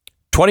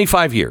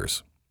 25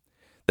 years.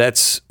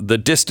 That's the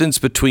distance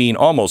between,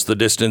 almost the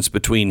distance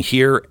between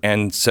here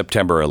and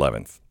September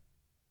 11th.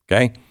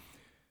 Okay?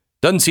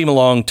 Doesn't seem a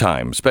long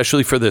time,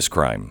 especially for this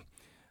crime.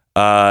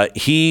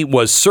 He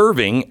was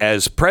serving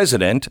as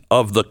president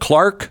of the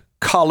Clark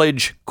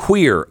College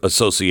Queer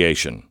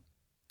Association.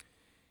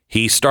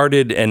 He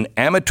started an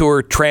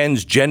amateur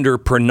transgender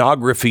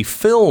pornography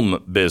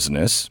film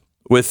business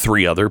with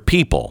 3 other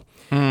people.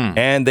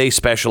 And they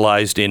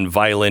specialized in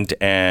violent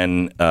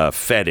and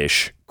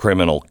fetish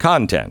criminal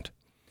content.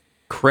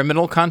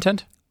 Criminal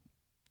content?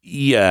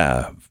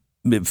 Yeah.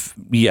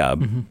 Yeah.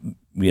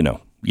 You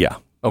know, yeah.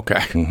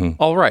 Okay.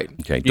 All right.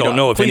 Okay. Don't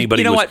know if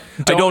anybody was.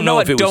 I don't know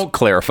if it was. Don't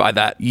clarify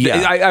that.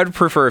 Yeah. I'd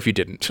prefer if you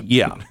didn't.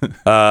 Yeah.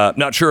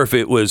 Not sure if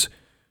it was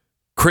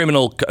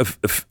criminal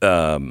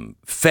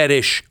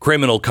fetish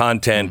criminal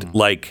content,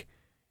 like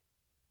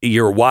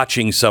you're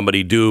watching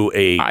somebody do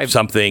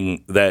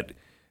something that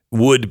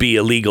would be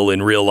illegal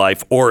in real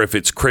life, or if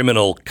it's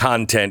criminal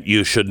content,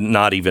 you should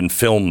not even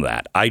film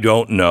that. I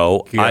don't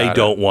know. I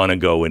don't want to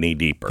go any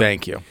deeper.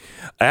 Thank you.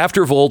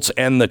 After Volz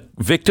and the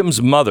victim's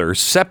mother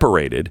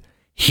separated,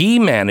 he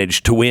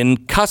managed to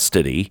win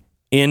custody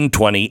in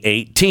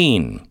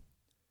 2018.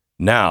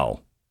 Now,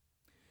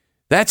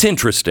 that's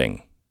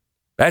interesting.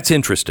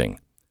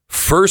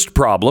 First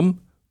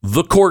problem,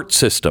 the court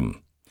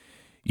system.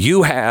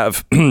 You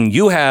have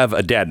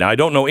a dad. Now, I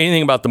don't know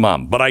anything about the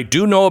mom, but I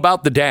do know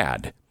about the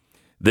dad.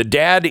 The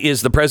dad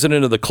is the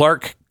president of the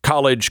Clark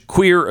College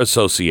Queer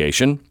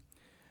Association,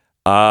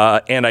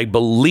 and I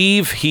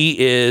believe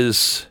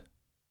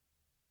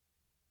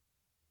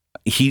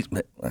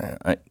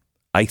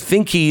I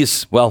think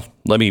he's, well,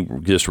 let me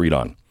just read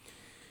on.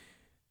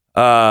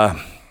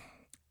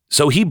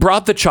 So he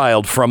brought the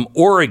child from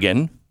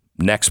Oregon,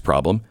 next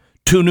problem,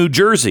 to New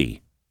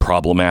Jersey,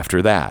 problem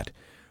after that,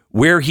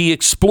 where he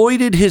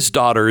exploited his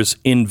daughters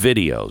in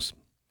videos.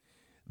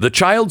 The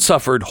child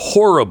suffered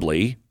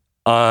horribly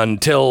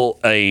until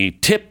a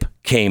tip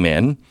came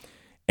in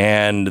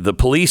and the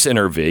police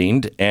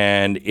intervened,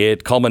 and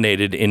it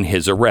culminated in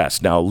his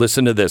arrest. Now,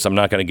 listen to this. I'm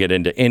not going to get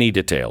into any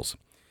details.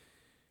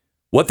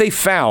 What they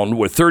found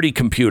were 30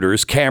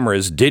 computers,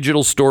 cameras,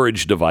 digital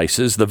storage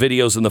devices. The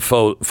videos and the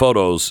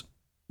photos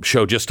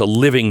show just a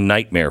living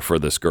nightmare for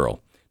this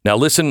girl. Now,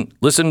 listen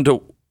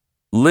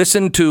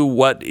to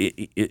what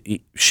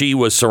she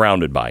was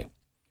surrounded by.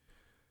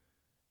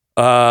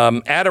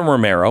 Adam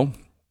Romero.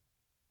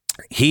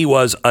 He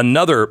was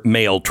another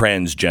male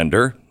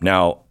transgender.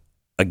 Now,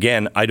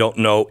 again, I don't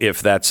know if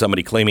that's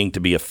somebody claiming to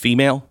be a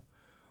female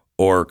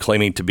or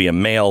claiming to be a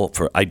male.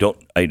 I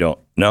don't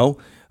know.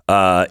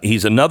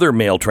 He's another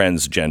male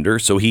transgender.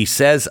 So he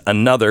says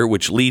another,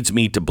 which leads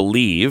me to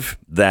believe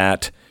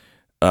that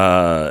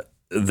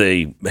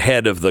the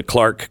head of the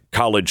Clark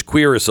College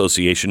Queer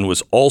Association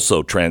was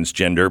also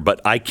transgender, but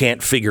I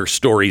can't figure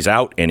stories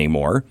out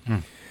anymore.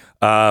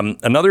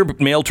 Another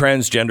male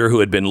transgender who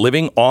had been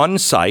living on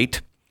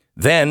site.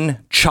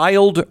 Then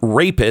child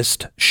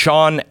rapist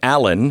Sean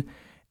Allen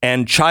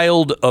and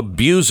child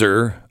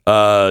abuser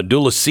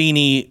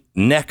Dulasini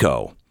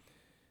Neko.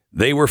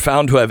 They were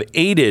found to have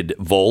aided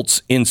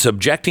Volz in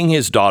subjecting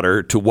his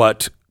daughter to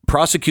what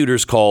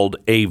prosecutors called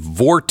a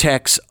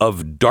vortex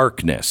of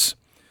darkness.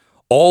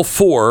 All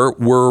 4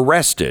 were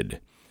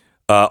arrested.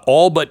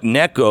 All but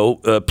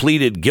Neko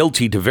pleaded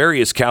guilty to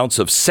various counts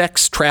of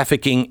sex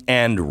trafficking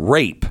and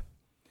rape.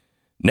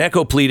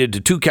 Neko pleaded to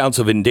 2 counts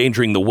of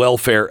endangering the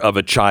welfare of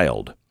a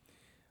child.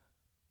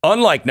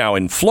 Unlike now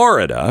in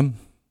Florida,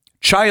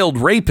 child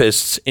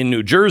rapists in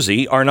New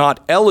Jersey are not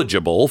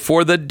eligible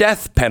for the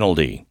death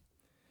penalty.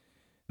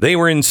 They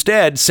were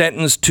instead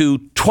sentenced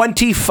to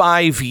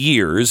 25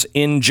 years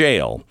in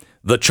jail.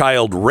 The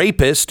child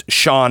rapist,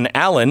 Sean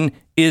Allen,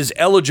 is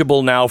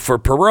eligible now for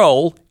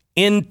parole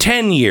in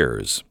 10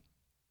 years.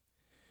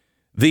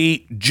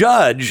 The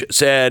judge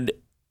said,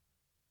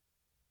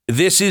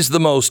 "This is the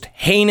most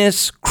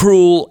heinous,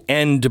 cruel,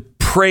 and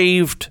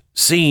depraved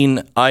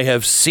scene I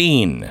have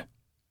seen."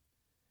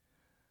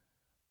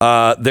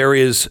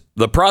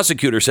 The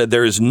prosecutor said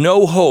there is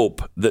no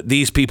hope that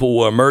these people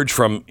will emerge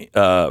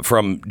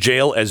from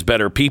jail as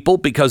better people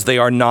because they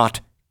are not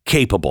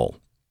capable.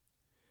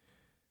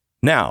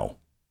 Now,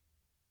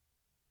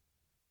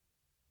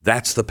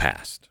 that's the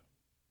past.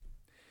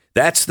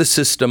 That's the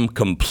system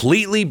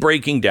completely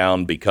breaking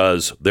down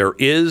because there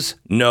is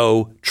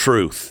no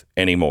truth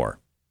anymore.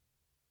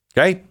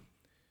 Okay?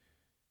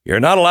 You're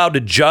not allowed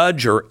to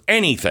judge or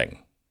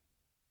anything.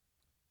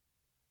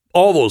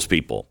 All those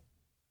people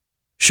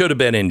should have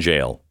been in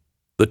jail.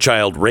 The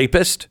child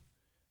rapist,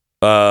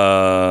 he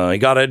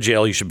got out of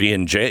jail. He should be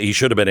in jail. He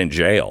should have been in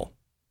jail.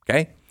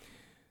 Okay?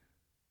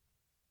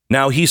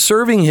 Now, he's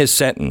serving his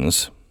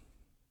sentence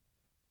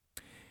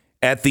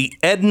at the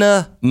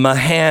Edna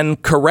Mahan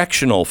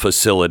Correctional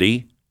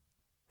Facility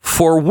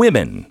for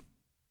women,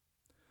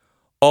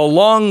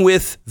 along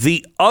with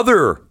the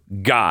other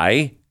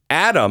guy,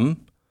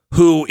 Adam,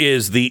 who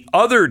is the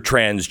other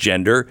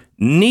transgender.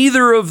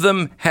 Neither of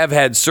them have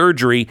had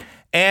surgery,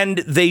 and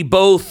they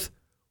both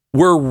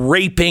were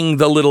raping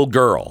the little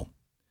girl.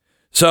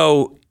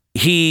 So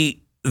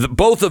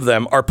both of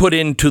them are put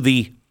into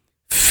the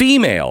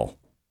female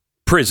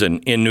prison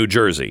in New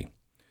Jersey.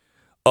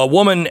 A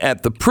woman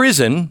at the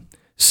prison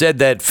said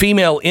that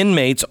female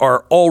inmates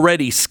are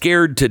already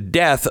scared to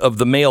death of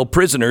the male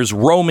prisoners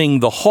roaming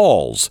the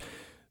halls.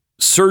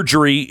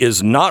 Surgery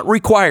is not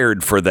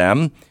required for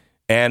them,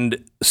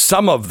 and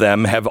some of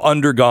them have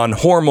undergone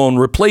hormone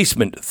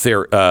replacement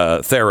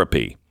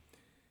therapy.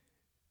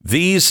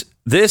 This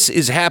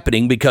is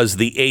happening because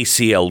the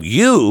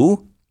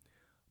ACLU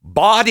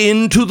bought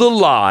into the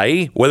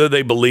lie, whether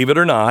they believe it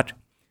or not,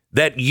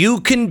 that you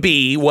can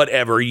be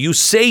whatever you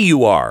say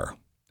you are.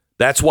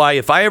 That's why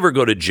if I ever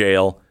go to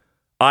jail,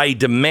 I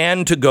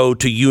demand to go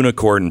to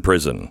unicorn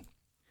prison,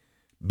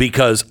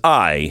 because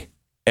I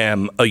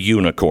am a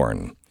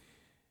unicorn.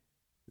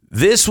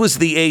 This was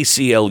the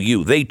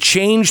ACLU. They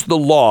changed the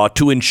law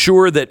to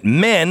ensure that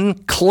men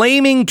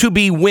claiming to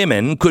be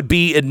women could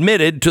be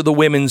admitted to the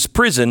women's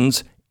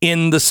prisons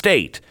in the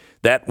state.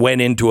 That went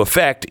into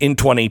effect in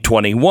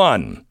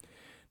 2021.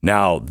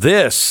 Now,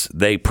 this,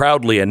 they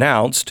proudly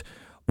announced,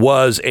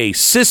 was a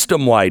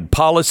system-wide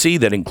policy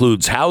that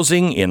includes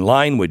housing in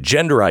line with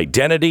gender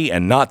identity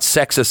and not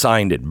sex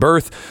assigned at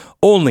birth.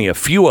 Only a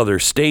few other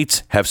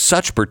states have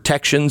such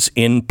protections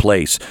in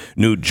place.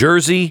 New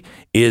Jersey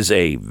is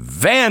a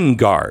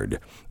vanguard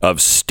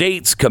of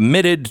states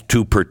committed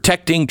to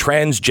protecting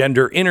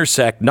transgender,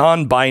 intersex,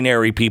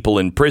 non-binary people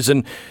in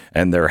prison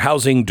and their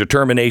housing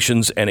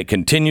determinations, and it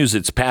continues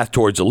its path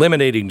towards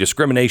eliminating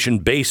discrimination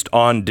based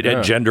on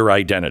gender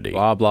identity.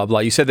 Blah, blah, blah.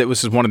 You said that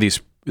this is one of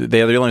these,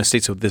 they are the only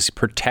states with these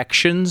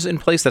protections in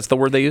place? That's the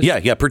word they use?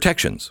 Yeah,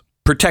 protections.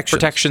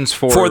 Protections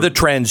for the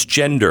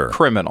transgender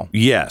criminal.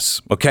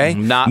 Yes. Okay.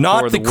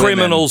 Not the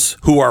criminals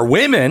who are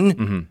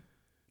women,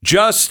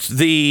 just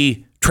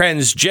the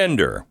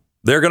transgender.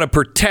 They're going to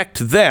protect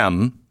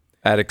them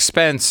at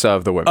expense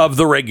of the women, of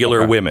the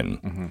regular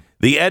women.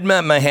 The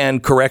Edmund Mahan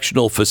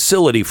Correctional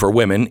Facility for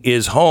Women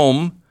is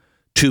home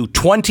to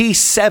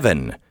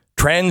 27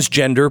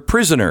 transgender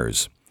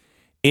prisoners,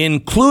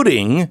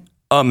 including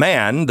a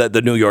man that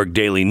the New York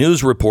Daily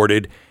News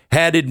reported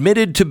had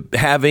admitted to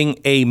having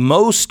a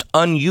most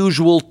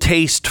unusual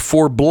taste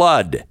for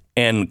blood,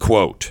 end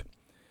quote.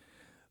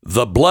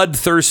 The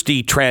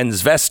bloodthirsty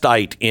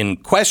transvestite in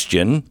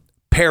question,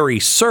 Perry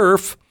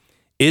Surf,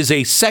 is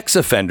a sex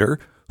offender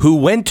who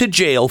went to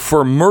jail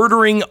for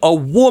murdering a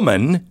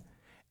woman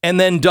and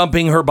then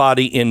dumping her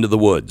body into the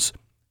woods.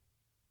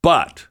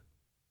 But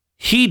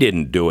he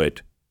didn't do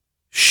it.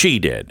 She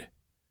did.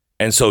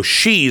 And so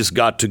she's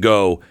got to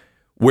go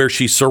where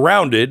she's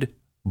surrounded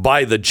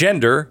by the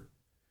gender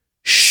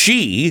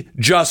she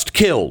just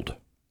killed.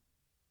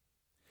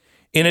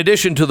 In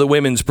addition to the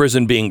women's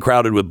prison being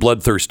crowded with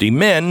bloodthirsty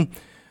men,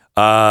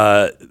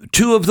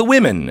 two of the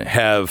women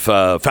have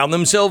found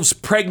themselves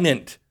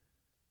pregnant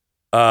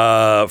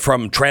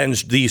from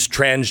these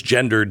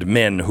transgendered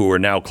men who are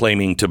now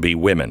claiming to be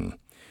women.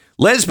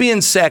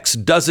 Lesbian sex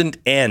doesn't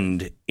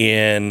end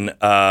in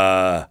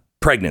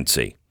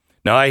pregnancy.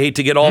 Now, I hate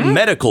to get all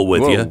medical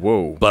with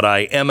you, but I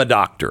am a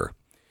doctor.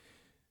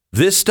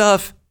 This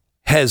stuff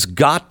has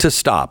got to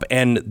stop.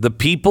 And the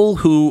people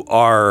who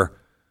are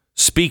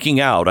speaking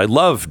out, I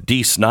love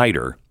Dee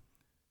Snider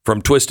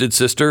from Twisted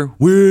Sister.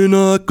 We're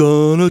not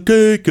gonna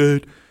take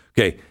it.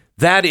 Okay,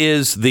 that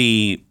is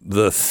the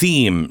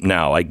theme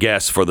now, I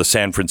guess, for the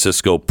San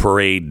Francisco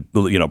parade,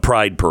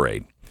 Pride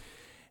Parade.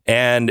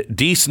 And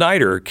Dee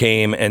Snider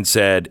came and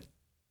said,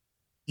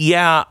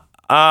 yeah,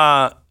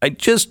 I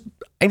just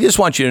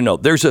want you to know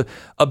there's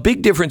a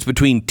big difference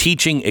between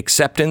teaching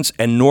acceptance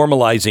and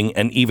normalizing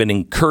and even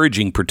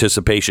encouraging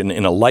participation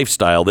in a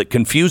lifestyle that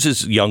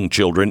confuses young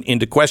children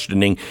into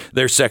questioning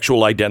their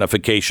sexual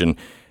identification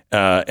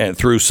and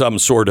through some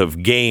sort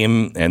of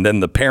game. And then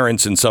the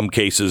parents, in some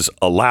cases,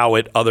 allow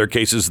it. Other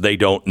cases, they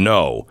don't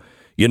know.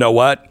 You know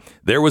what?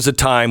 There was a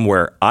time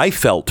where I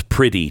felt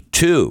pretty,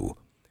 too.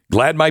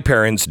 Glad my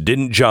parents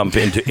didn't jump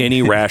into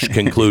any rash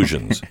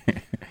conclusions.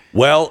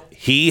 Well,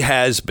 he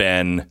has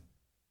been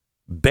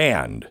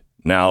banned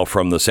now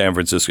from the San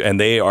Francisco, and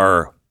they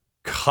are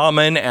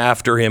coming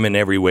after him in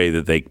every way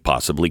that they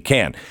possibly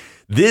can.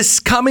 This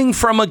coming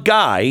from a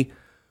guy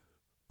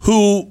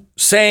who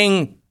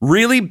sang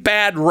really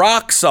bad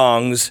rock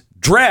songs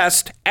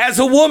dressed as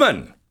a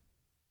woman.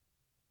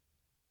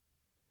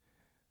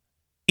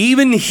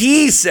 Even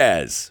he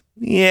says,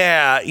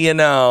 yeah,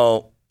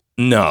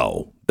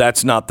 no,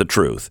 that's not the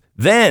truth.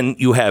 Then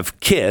you have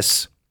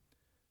Kiss,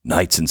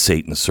 Knights in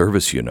Satan's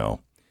Service,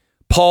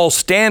 Paul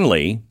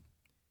Stanley.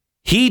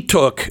 He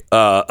took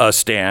a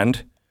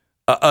stand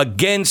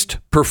against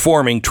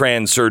performing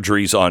trans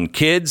surgeries on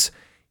kids.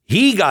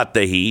 He got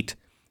the heat.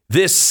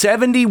 This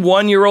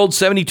 71-year-old,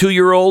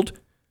 72-year-old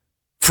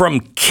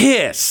from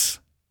Kiss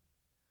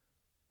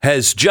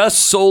has just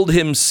sold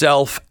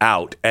himself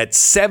out. At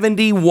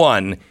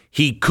 71,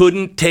 he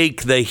couldn't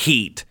take the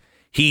heat.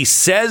 He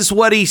says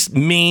what he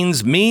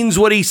means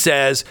what he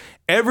says.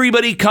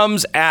 Everybody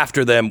comes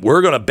after them.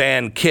 We're going to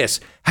ban Kiss.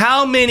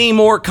 How many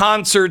more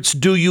concerts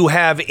do you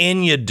have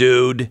in you,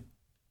 dude?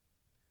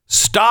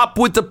 Stop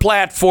with the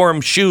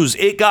platform shoes.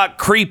 It got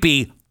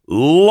creepy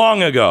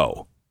long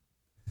ago.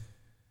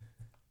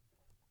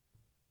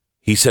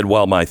 He said,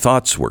 while my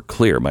thoughts were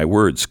clear, my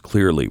words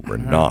clearly were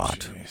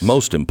not.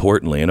 Most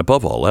importantly, and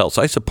above all else,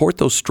 I support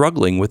those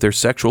struggling with their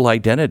sexual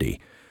identity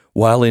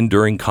while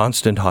enduring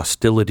constant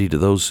hostility to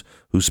those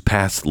whose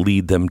paths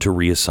lead them to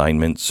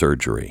reassignment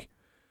surgery.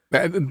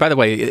 By the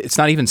way, it's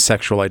not even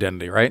sexual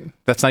identity, right?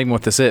 That's not even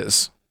what this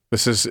is.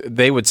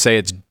 They would say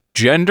it's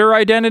gender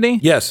identity.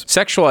 Yes.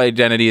 Sexual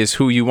identity is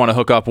who you want to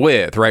hook up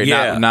with, right?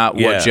 Yeah. Not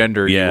what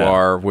gender you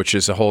are, which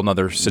is a whole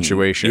nother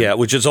situation. Yeah,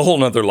 which is a whole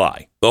nother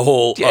lie. The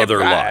whole other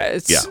lie.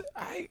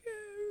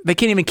 They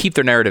can't even keep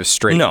their narrative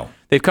straight. No.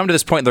 They've come to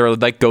this point, they're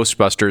like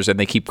Ghostbusters, and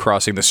they keep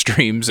crossing the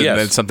streams, and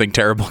then something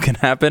terrible can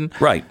happen.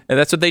 Right. And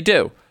that's what they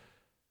do.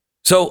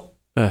 So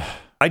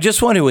I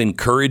just want to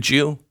encourage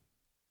you.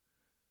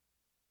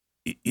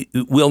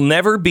 We'll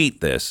never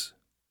beat this,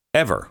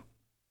 ever,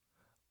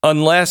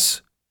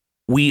 unless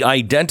we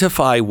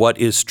identify what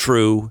is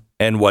true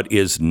and what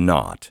is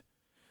not.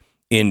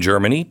 In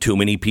Germany, too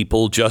many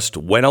people just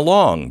went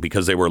along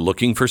because they were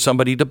looking for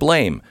somebody to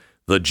blame.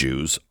 The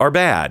Jews are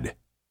bad.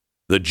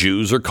 The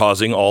Jews are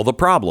causing all the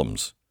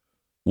problems.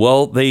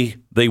 Well, they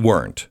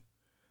weren't,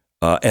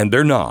 and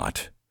they're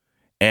not.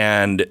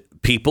 And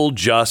people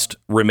just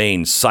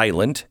remained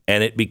silent,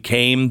 and it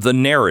became the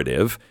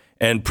narrative.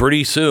 And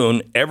pretty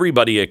soon,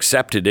 everybody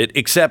accepted it,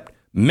 except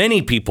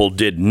many people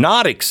did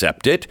not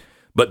accept it.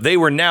 But they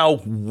were now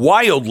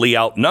wildly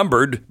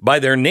outnumbered by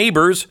their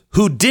neighbors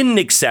who didn't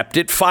accept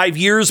it 5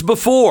 years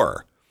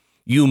before.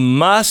 You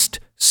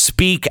must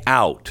speak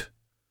out.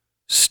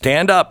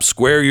 Stand up,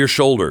 square your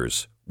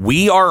shoulders.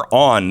 We are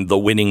on the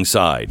winning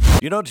side.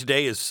 You know,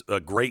 today is a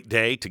great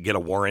day to get a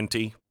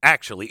warranty.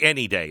 Actually,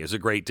 any day is a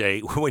great day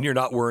when you're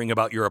not worrying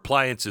about your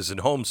appliances and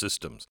home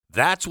systems.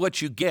 That's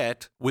what you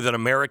get with an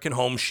American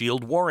Home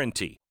Shield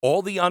warranty.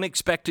 All the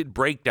unexpected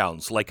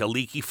breakdowns, like a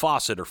leaky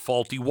faucet or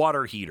faulty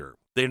water heater,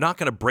 they're not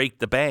going to break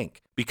the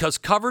bank because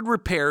covered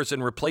repairs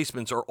and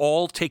replacements are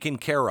all taken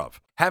care of.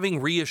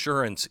 Having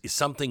reassurance is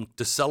something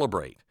to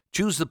celebrate.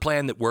 Choose the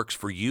plan that works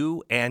for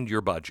you and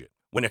your budget.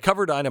 When a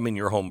covered item in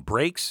your home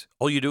breaks,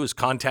 all you do is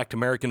contact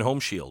American Home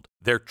Shield.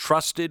 Their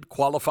trusted,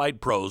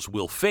 qualified pros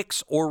will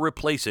fix or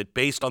replace it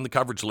based on the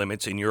coverage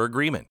limits in your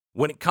agreement.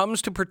 When it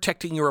comes to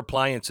protecting your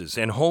appliances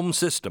and home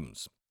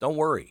systems, don't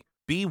worry.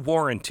 Be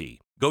warranty.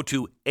 Go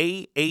to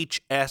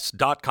ahs.com/Beck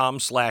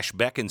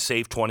and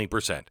save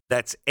 20%.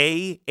 That's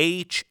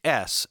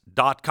ahs.com/Beck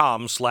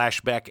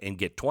and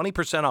get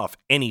 20% off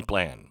any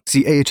plan.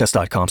 See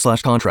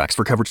ahs.com/contracts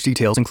for coverage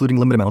details, including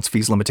limit amounts,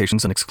 fees,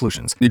 limitations, and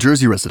exclusions. New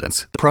Jersey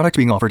residents. The product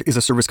being offered is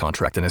a service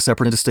contract and is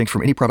separate and distinct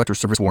from any product or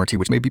service warranty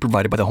which may be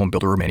provided by the home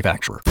builder or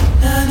manufacturer.